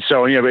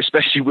so on, but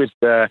especially with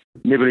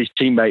Nibali's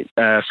teammate,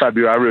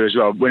 Fabio Aru as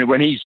well. When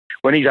he's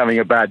having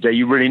a bad day,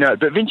 you really know it.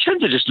 But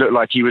Vincenzo just looked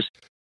like he was,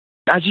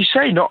 as you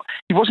say,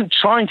 he wasn't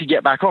trying to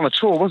get back on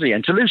at all, was he?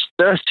 And to lose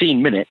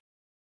 13 minutes,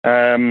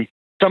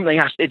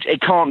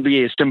 it can't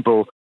be as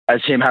simple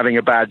as him having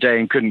a bad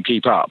day and couldn't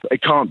keep up.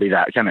 It can't be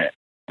that, can it?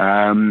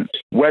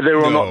 Whether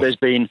or not there's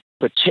been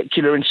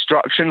particular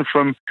instruction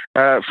from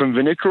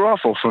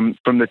Vinokurov or from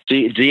the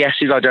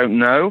DSs, I don't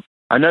know.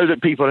 I know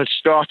that people have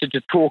started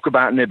to talk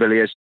about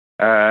Nibali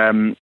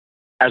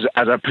as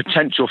a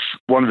potential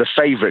one of the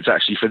favourites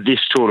actually for this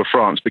Tour de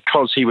France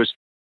because he was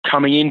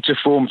coming into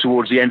form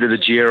towards the end of the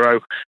Giro,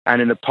 and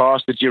in the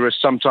past the Giro has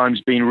sometimes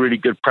been really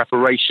good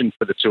preparation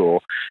for the Tour.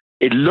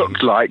 It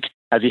looked like,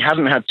 as he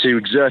hadn't had to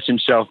exert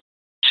himself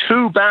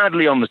too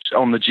badly on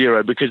the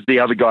Giro because the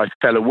other guys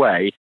fell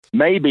away,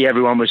 maybe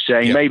everyone was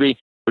saying maybe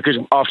because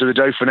after the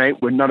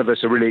Dauphiné, when none of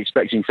us are really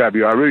expecting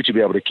Fabio Aru to be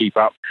able to keep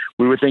up,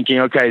 we were thinking,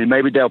 okay,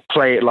 maybe they'll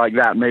play it like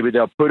that. Maybe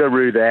they'll put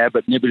Aru there,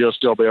 but Nibali will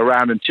still be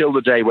around until the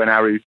day when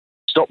Aru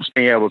stops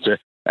being able to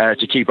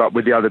keep up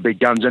with the other big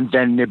guns, and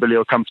then Nibali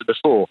will come to the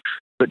fore.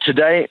 But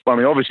today, I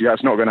mean, obviously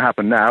that's not going to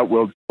happen now.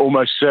 We'll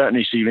almost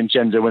certainly see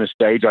Vincenzo win a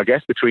stage, I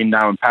guess, between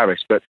now and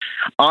Paris. But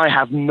I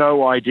have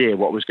no idea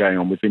what was going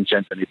on with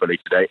Vincenzo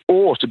Nibali today,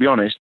 or, to be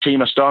honest,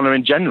 Team Astana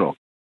in general.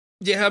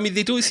 Yeah, I mean,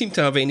 they don't seem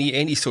to have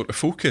any sort of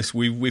focus.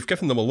 We've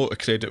given them a lot of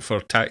credit for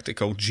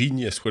tactical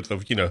genius where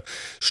they've,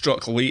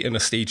 struck late in a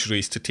stage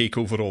race to take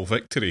overall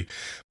victory.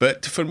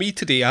 But for me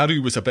today,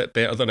 Aru was a bit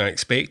better than I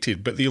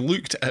expected, but they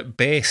looked at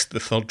best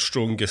the third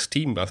strongest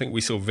team. I think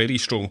we saw very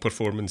strong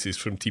performances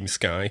from Team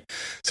Sky.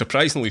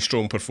 Surprisingly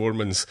strong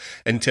performance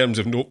in terms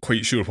of not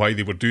quite sure why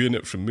they were doing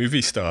it from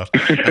Movistar.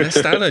 And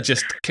Astana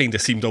just kind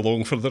of seemed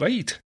along for the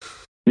ride.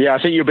 Yeah,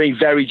 I think you're being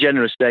very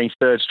generous saying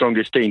third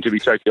strongest team, to be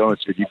totally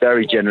honest with you.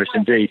 Very generous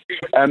indeed.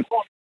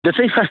 The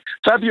thing,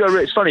 Fabio Aru,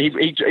 it's funny,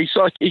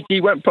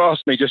 he went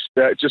past me just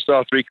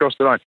after he crossed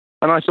the line.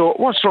 And I thought,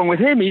 what's wrong with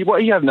him? He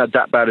hadn't had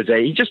that bad a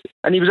day.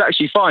 He was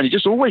actually fine. He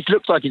just always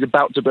looks like he's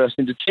about to burst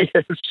into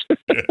tears.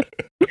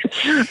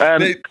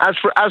 As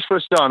for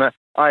Astana,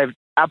 I have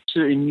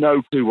absolutely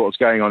no clue what's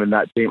going on in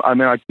that team. I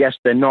mean, I guess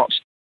they're not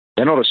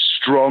as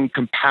strong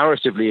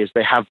comparatively as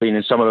they have been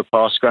in some of the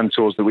past Grand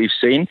Tours that we've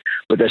seen,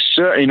 but they're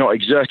certainly not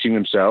exerting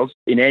themselves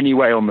in any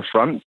way on the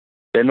front.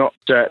 They're not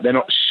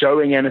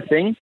showing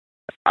anything.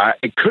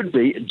 It could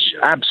be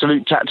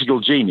absolute tactical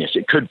genius.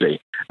 It could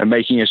be, and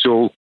making us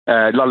all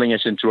lulling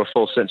us into a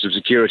false sense of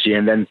security.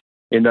 And then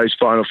in those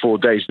final 4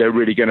 days, they're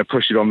really going to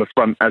push it on the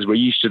front as we're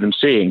used to them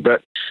seeing.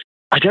 But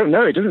I don't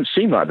know. It doesn't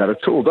seem like that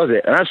at all, does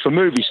it? And as for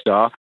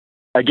Movistar,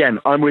 again,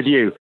 I'm with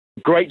you.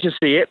 Great to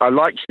see it. I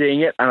like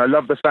seeing it. And I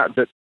love the fact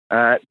that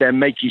they're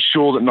making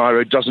sure that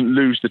Nairo doesn't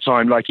lose the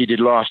time like he did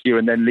last year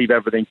and then leave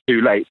everything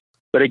too late.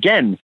 But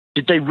again,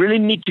 did they really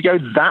need to go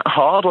that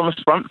hard on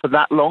the front for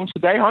that long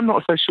today? I'm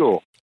not so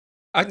sure.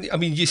 I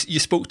mean, you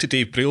spoke to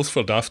Dave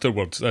Brailsford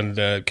afterwards,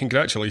 and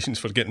congratulations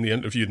for getting the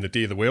interview in the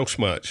day of the Welsh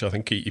match. I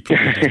think he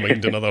probably had his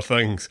mind on other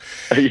things.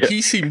 Yeah.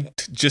 He seemed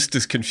just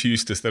as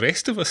confused as the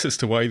rest of us as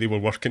to why they were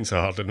working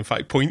so hard, and in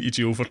fact pointed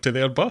you over to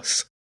their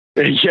bus.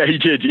 Yeah, he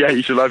did. Yeah,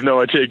 he said, I've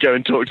no idea, go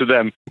and talk to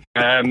them.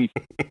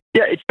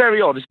 Yeah, it's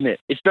very odd, isn't it?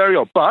 It's very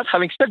odd. But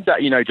having said that,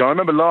 John, I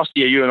remember last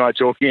year you and I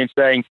talking and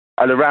saying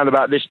at around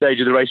about this stage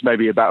of the race,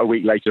 maybe about a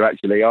week later,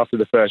 actually, after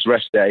the first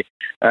rest day,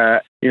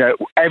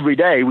 every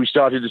day we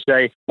started to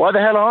say, why the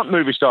hell aren't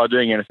Movistar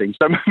doing anything?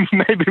 So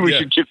maybe we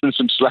should give them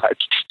some slack.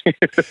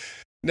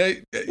 Now,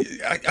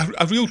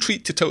 a real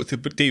treat to talk to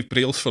Dave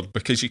Brailsford,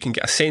 because you can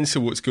get a sense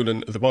of what's going on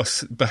at the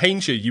bus.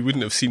 Behind you, you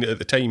wouldn't have seen it at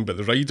the time, but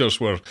the riders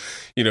were,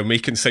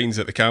 making signs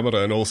at the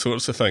camera and all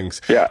sorts of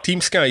things. Yeah. Team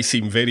Sky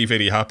seemed very,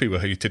 very happy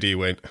with how today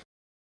went.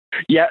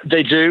 Yeah,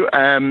 they do.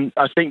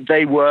 I think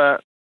they were...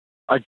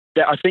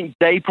 I think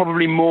they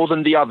probably more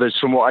than the others,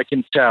 from what I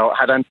can tell,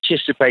 had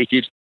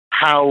anticipated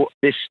how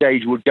this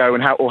stage would go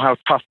and how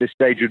tough this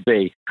stage would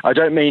be. I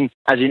don't mean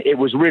as in it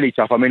was really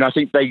tough. I mean, I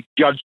think they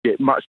judged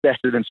it much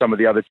better than some of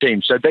the other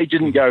teams. So they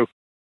didn't go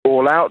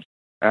all out.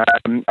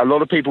 A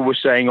lot of people were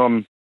saying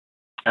on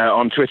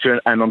Twitter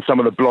and on some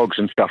of the blogs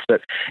and stuff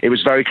that it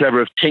was very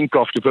clever of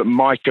Tinkoff to put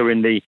Micah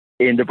in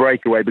the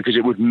breakaway because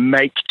it would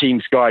make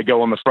Team Sky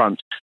go on the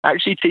front.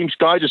 Actually, Team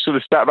Sky just sort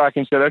of sat back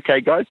and said, okay,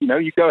 guys,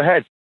 you go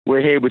ahead.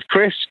 We're here with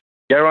Chris.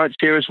 Geraint's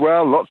here as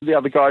well. Lots of the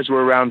other guys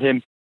were around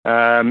him.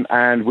 And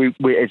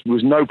it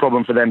was no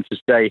problem for them to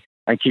stay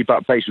and keep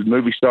up pace with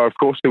Movistar. Of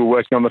course, they were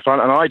working on the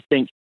front. And I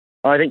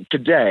think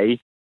today,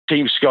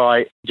 Team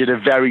Sky did a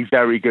very,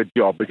 very good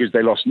job because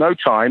they lost no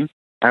time.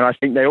 And I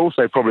think they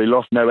also probably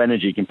lost no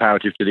energy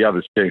comparative to the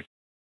others too.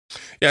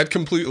 Yeah, I'd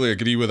completely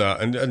agree with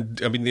that.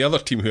 And I mean, the other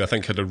team who I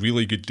think had a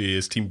really good day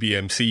is Team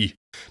BMC.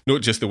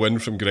 Not just the win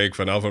from Greg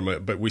Van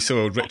Avermaet, but we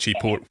saw Richie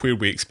Porte where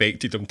we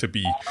expected him to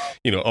be,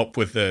 up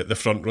with the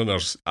front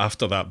runners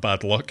after that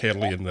bad luck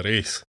early in the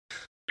race.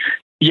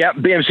 Yeah,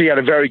 BMC had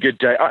a very good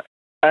day.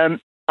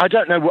 I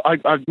don't know.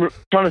 I'm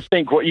trying to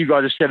think what you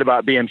guys have said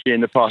about BMC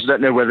in the past. I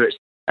don't know whether it's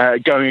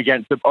going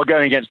against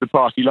the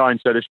party line,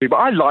 so to speak. But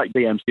I like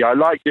BMC. I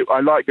liked it. I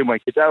liked them when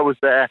Cadell was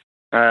there.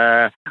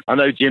 I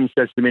know Jim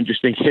said some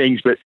interesting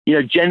things, but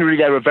generally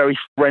they're a very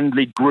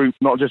friendly group,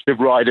 not just of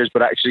riders,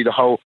 but actually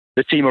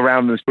the team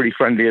around them is pretty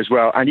friendly as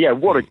well. And yeah,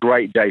 what a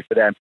great day for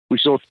them. We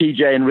saw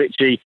TJ and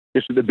Richie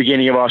just at the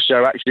beginning of our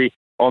show, actually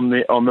on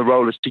the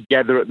rollers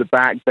together at the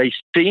back. They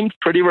seemed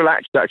pretty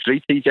relaxed,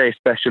 actually, TJ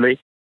especially.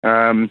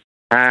 And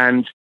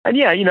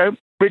yeah,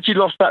 Richie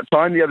lost that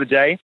time the other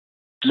day,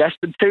 less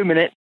than 2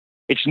 minutes.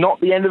 It's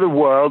not the end of the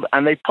world,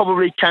 and they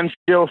probably can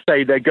still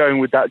say they're going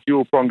with that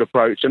dual-pronged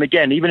approach. And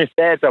again, even if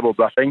they're double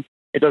bluffing,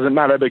 it doesn't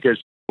matter because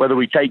whether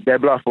we take their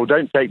bluff or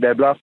don't take their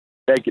bluff,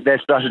 their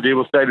strategy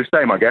will stay the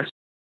same, I guess.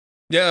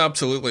 Yeah,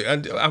 absolutely.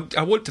 And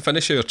I want to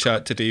finish our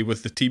chat today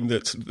with the team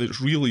that's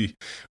really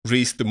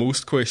raised the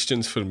most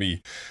questions for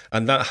me,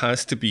 and that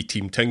has to be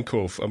Team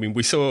Tinkoff. I mean,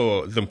 we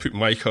saw them put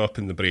Mike up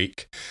in the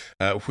break,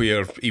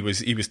 where he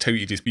was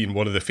touted as being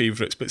one of the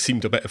favourites, but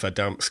seemed a bit of a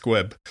damp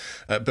squib.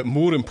 But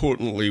more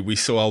importantly, we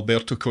saw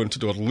Alberto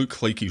Contador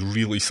look like he's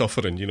really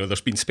suffering.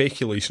 There's been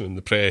speculation in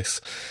the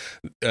press,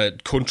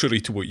 contrary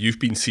to what you've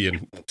been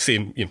saying,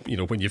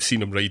 when you've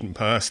seen him riding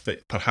past,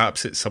 that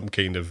perhaps it's some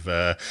kind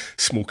of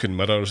smoke and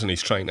mirrors and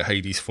he's trying to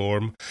hide his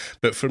form.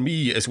 But for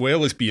me, as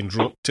well as being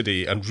dropped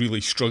today and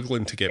really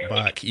struggling to get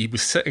back, he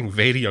was sitting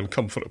very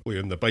uncomfortably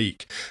on the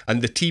bike,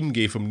 and the team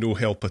gave him no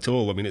help at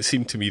all. I mean, it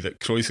seemed to me that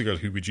Kreuziger,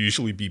 who would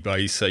usually be by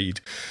his side,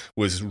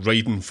 was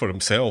riding for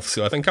himself.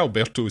 So I think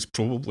Alberto is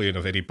probably in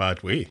a very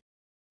bad way.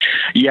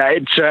 Yeah,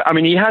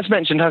 he has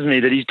mentioned, hasn't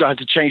he, that he's had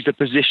to change the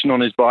position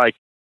on his bike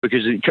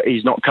because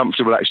he's not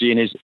comfortable actually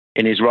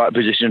in his right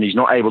position, and he's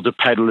not able to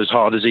pedal as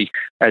hard as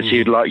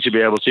he'd like to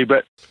be able to.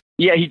 But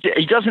yeah,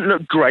 he doesn't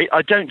look great.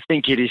 I don't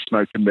think it is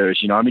smoke and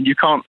mirrors. I mean, you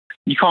can't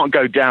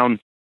go down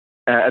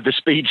at the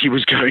speed he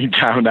was going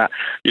down at,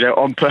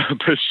 on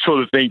purpose,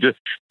 sort of thing to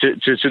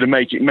sort of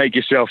make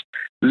yourself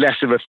less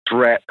of a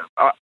threat.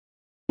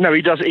 No,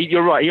 he doesn't.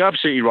 You're right. You're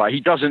absolutely right.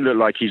 He doesn't look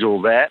like he's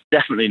all there.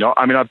 Definitely not.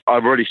 I mean, I've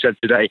already said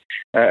today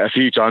a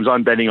few times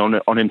I'm betting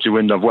on him to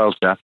win the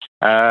Vuelta.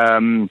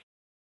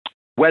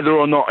 Whether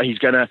or not he's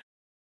going to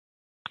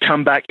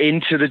come back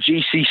into the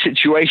GC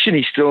situation,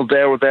 he's still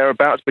there or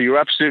thereabouts. But you're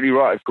absolutely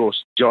right, of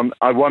course, John.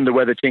 I wonder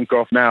whether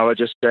Tinkoff now are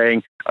just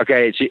saying,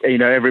 okay, it's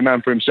every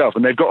man for himself,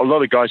 and they've got a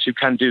lot of guys who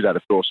can do that,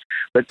 of course.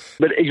 But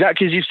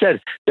exactly as you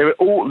said, there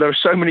are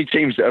so many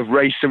teams that have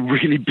raised some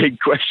really big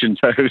questions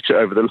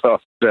over the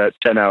last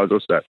 10 hours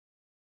or so.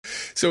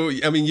 So,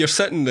 I mean, you're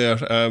sitting there,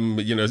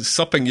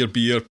 supping your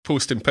beer,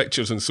 posting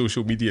pictures on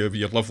social media of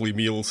your lovely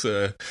meals.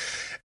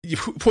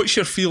 What's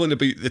your feeling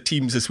about the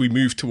teams as we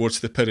move towards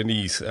the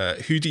Pyrenees?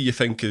 Who do you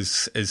think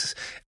is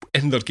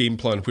in their game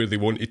plan where they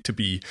want it to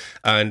be,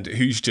 and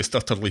who's just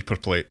utterly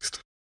perplexed?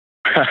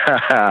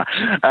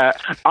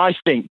 I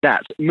think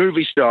that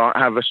Movistar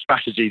have a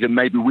strategy that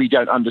maybe we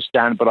don't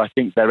understand, but I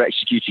think they're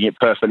executing it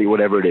perfectly,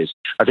 whatever it is.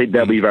 I think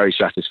they'll be very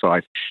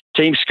satisfied.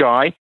 Team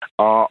Sky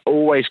are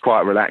always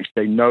quite relaxed.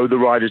 They know the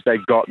riders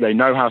they've got. They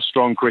know how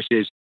strong Chris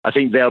is. I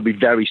think they'll be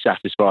very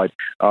satisfied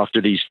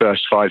after these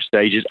first 5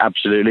 stages,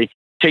 absolutely.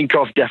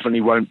 Tinkoff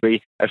definitely won't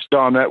be.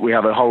 Astana, we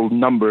have a whole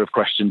number of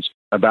questions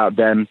about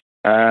them.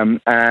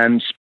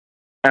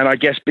 And I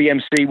guess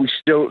BMC, we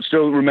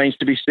still remains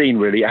to be seen,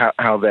 really,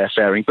 how they're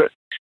faring. But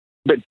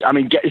I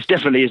mean, it's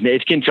definitely, isn't it?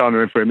 It's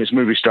Quintana and Froome, it's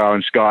Movistar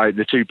and Sky,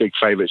 the 2 big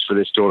favourites for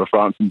this Tour de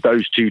France, and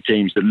those 2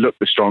 teams that look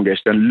the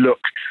strongest and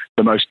look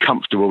the most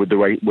comfortable with the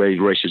way the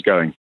race is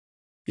going.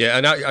 Yeah,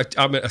 and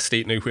I'm at a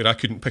state now where I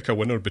couldn't pick a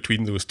winner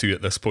between those 2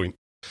 at this point.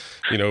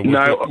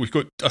 We've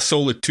got a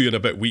solid 2 and a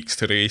bit weeks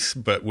to race,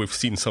 but we've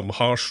seen some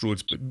harsh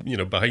roads,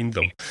 behind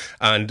them,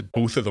 and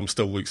both of them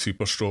still look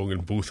super strong,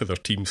 and both of their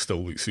teams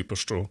still look super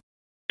strong.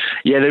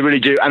 Yeah, they really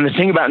do. And the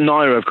thing about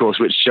Nairo, of course,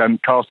 which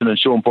Carsten and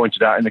Sean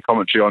pointed out in the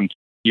commentary on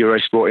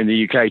Eurosport in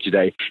the UK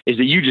today, is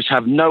that you just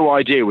have no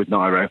idea with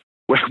Nairo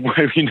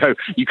where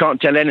you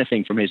can't tell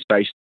anything from his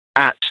face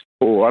at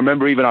all. I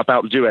remember even up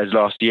Alpe d'Huez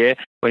last year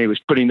when he was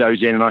putting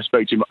those in, and I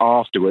spoke to him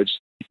afterwards,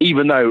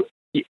 even though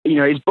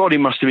his body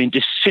must have been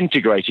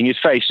disintegrating, his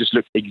face just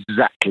looked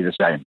exactly the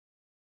same.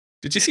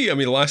 Did you see,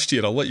 last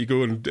year, I'll let you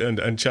go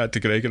and chat to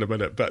Greg in a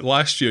minute, but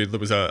last year there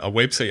was a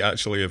website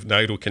actually of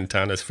Nairo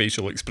Quintana's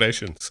facial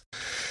expressions,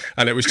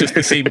 and it was just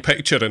the same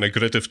picture in a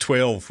grid of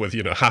 12 with,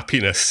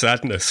 happiness,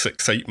 sadness,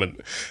 excitement.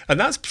 And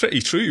that's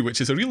pretty true,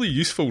 which is a really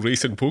useful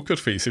racing poker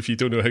face if you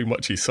don't know how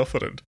much he's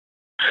suffering.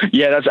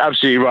 Yeah, that's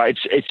absolutely right.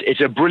 It's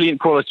a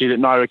brilliant quality that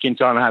Nairo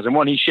Quintana has, and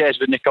one he shares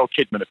with Nicole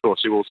Kidman, of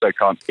course, who also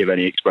can't give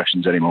any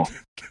expressions anymore.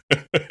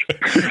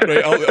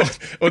 Right,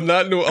 on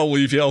that note, I'll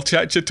leave you. I'll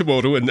chat to you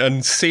tomorrow,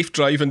 and safe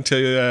driving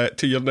to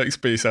your next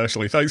base,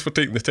 Ashley. Thanks for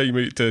taking the time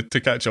out to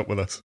catch up with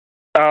us.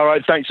 All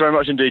right, thanks very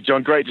much indeed,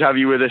 John. Great to have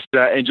you with us.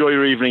 Enjoy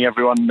your evening,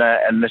 everyone,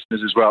 and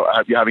listeners as well. I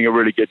hope you're having a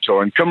really good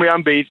tour. And Cymru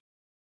am byd.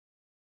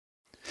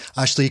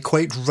 Ashley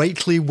quite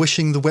rightly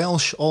wishing the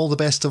Welsh all the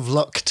best of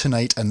luck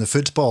tonight in the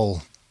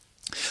football.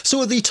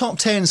 So the top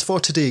 10s for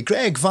today.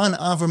 Greg Van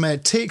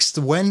Avermaet takes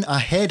the win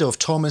ahead of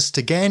Thomas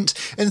de Gendt.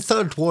 In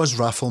third was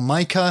Rafał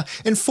Majka.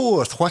 In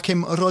fourth,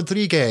 Joaquim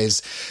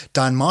Rodriguez.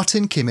 Dan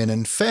Martin came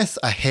in fifth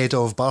ahead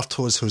of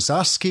Bartosz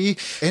Hozarski.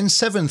 In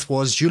seventh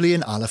was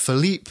Julian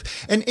Alaphilippe.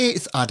 In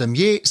eighth, Adam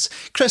Yates.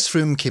 Chris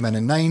Froome came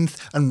in ninth.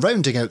 And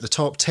rounding out the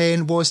top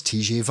 10 was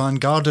TJ van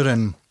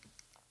Garderen.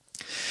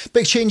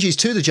 Big changes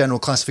to the general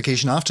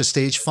classification after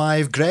stage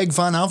 5. Greg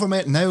Van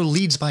Avermaet now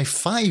leads by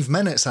 5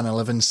 minutes and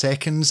 11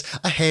 seconds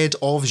ahead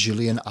of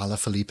Julian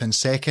Alaphilippe in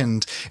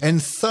second. In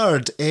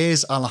third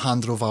is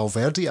Alejandro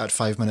Valverde at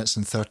 5 minutes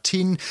and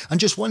 13, and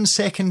just 1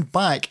 second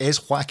back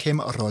is Joaquim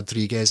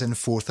Rodriguez in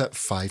fourth at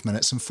 5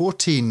 minutes and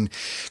 14.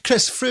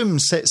 Chris Froome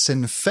sits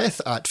in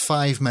fifth at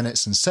 5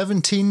 minutes and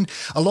 17,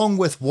 along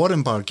with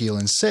Warren Barguil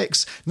in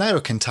sixth,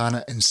 Nairo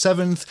Quintana in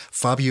seventh,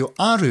 Fabio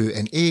Aru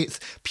in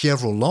eighth, Pierre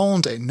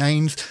Rolland in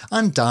ninth,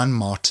 and Dan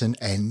Martin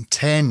in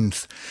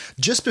 10th.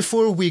 Just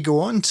before we go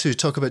on to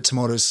talk about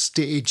tomorrow's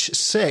stage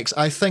 6,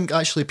 I think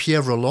actually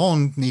Pierre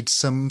Rolland needs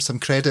some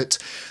credit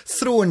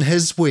thrown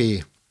his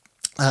way.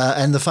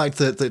 And the fact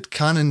that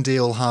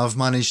Cannondale have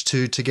managed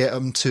to get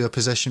him to a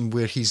position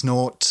where he's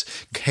not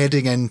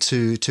heading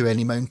into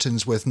any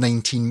mountains with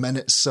 19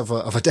 minutes of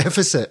a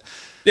deficit.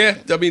 Yeah,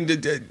 I mean,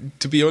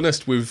 to be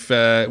honest, we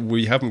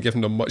haven't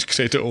given him much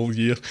credit all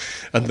year,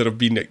 and there have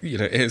been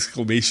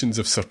exclamations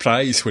of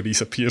surprise when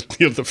he's appeared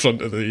near the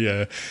front of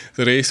the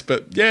race.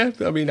 But yeah,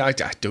 I mean, I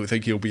don't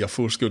think he'll be a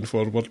force going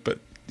forward, but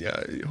yeah,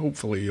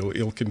 hopefully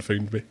he'll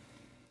confound me.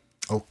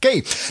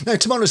 Okay, now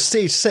tomorrow's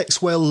stage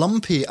 6, well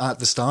lumpy at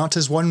the start,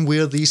 is one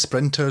where the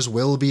sprinters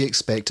will be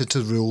expected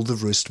to rule the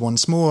roost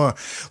once more.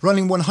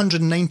 Running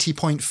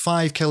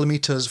 190.5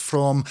 kilometres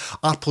from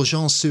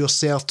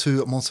Arpajon-sur-Cère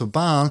to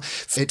Montauban,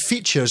 it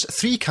features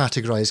 3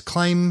 categorised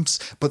climbs,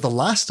 but the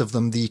last of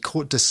them, the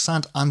Côte de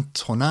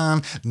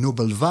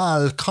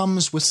Saint-Antonin-Nobleval,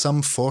 comes with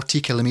some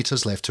 40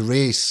 kilometres left to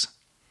race.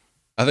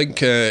 I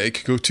think it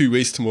could go 2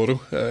 ways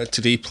tomorrow.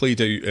 Today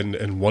played out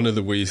in one of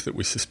the ways that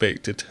we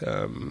suspected.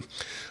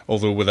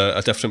 Although with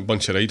a different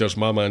bunch of riders,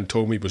 my man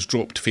Tommy was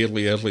dropped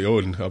fairly early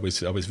on. I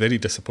was very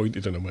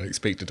disappointed in him. I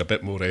expected a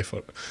bit more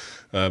effort.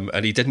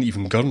 And he didn't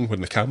even gurn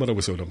when the camera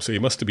was on him, so he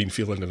must have been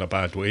feeling in a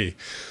bad way.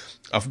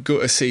 I've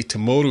got to say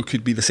tomorrow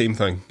could be the same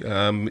thing.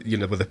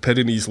 With the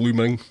Pyrenees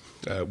looming,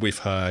 we've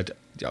had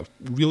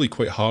really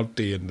quite hard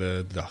day in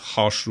the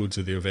harsh roads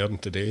of the Auvergne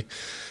today.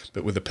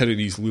 But with the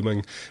Pyrenees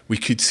looming, we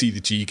could see the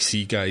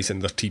GC guys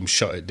and their team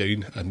shut it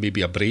down and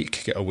maybe a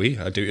break get away.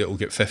 I doubt it'll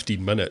get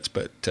 15 minutes,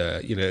 but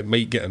it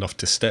might get enough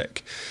to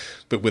stick.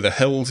 But with the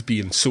hills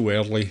being so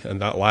early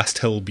and that last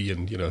hill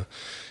being,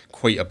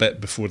 quite a bit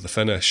before the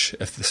finish,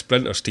 if the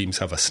sprinters teams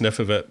have a sniff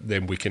of it,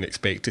 then we can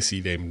expect to see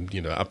them,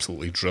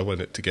 absolutely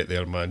drilling it to get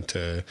their man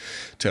to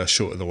a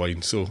shot of the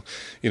line. So,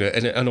 in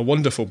a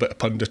wonderful bit of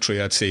punditry,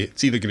 I'd say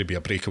it's either going to be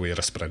a breakaway or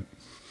a sprint.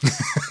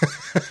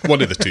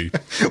 One of the two.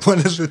 One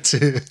of the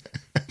two.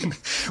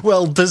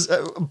 Well,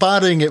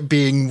 barring it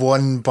being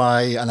won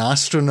by an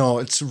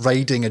astronaut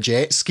riding a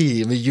jet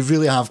ski, I mean, you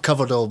really have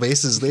covered all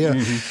bases there.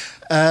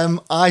 Mm-hmm.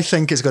 I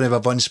think it's going to be a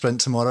bunch sprint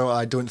tomorrow.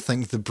 I don't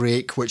think the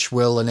break, which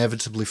will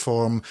inevitably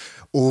form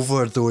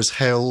over those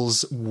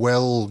hills,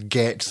 will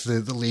get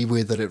the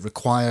leeway that it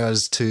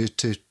requires to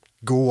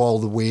go all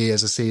the way.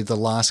 As I say, the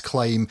last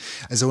climb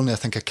is only, I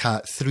think, a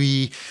Cat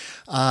 3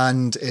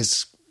 and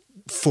is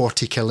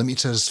 40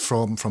 kilometres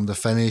from the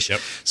finish. Yep.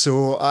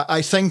 So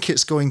I think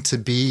it's going to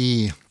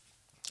be,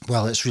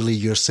 well, it's really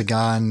your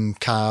Sagan,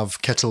 Cav,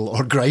 Kittel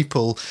or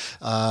Greipel.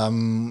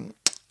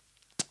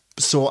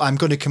 So I'm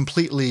going to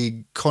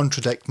completely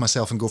contradict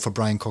myself and go for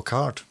Brian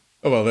Coquard.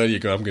 Oh, well, there you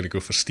go. I'm going to go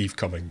for Steve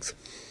Cummings.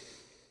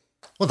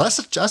 Well,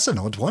 that's an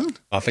odd one.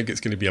 I think it's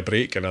going to be a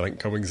break, and I think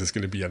Cummings is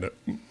going to be in it.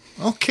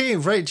 Okay,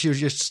 right.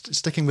 You're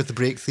sticking with the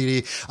break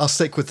theory. I'll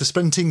stick with the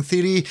sprinting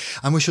theory,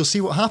 and we shall see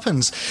what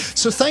happens.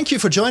 So thank you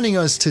for joining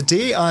us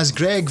today as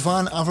Greg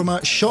Van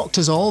Avermaet shocked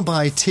us all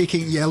by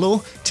taking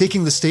yellow,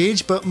 taking the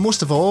stage, but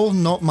most of all,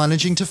 not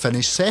managing to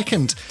finish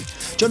second.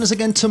 Join us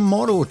again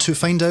tomorrow to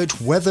find out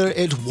whether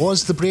it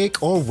was the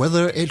break or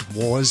whether it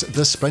was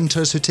the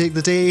sprinters who take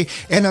the day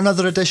in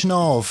another edition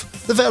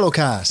of the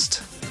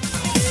Velocast.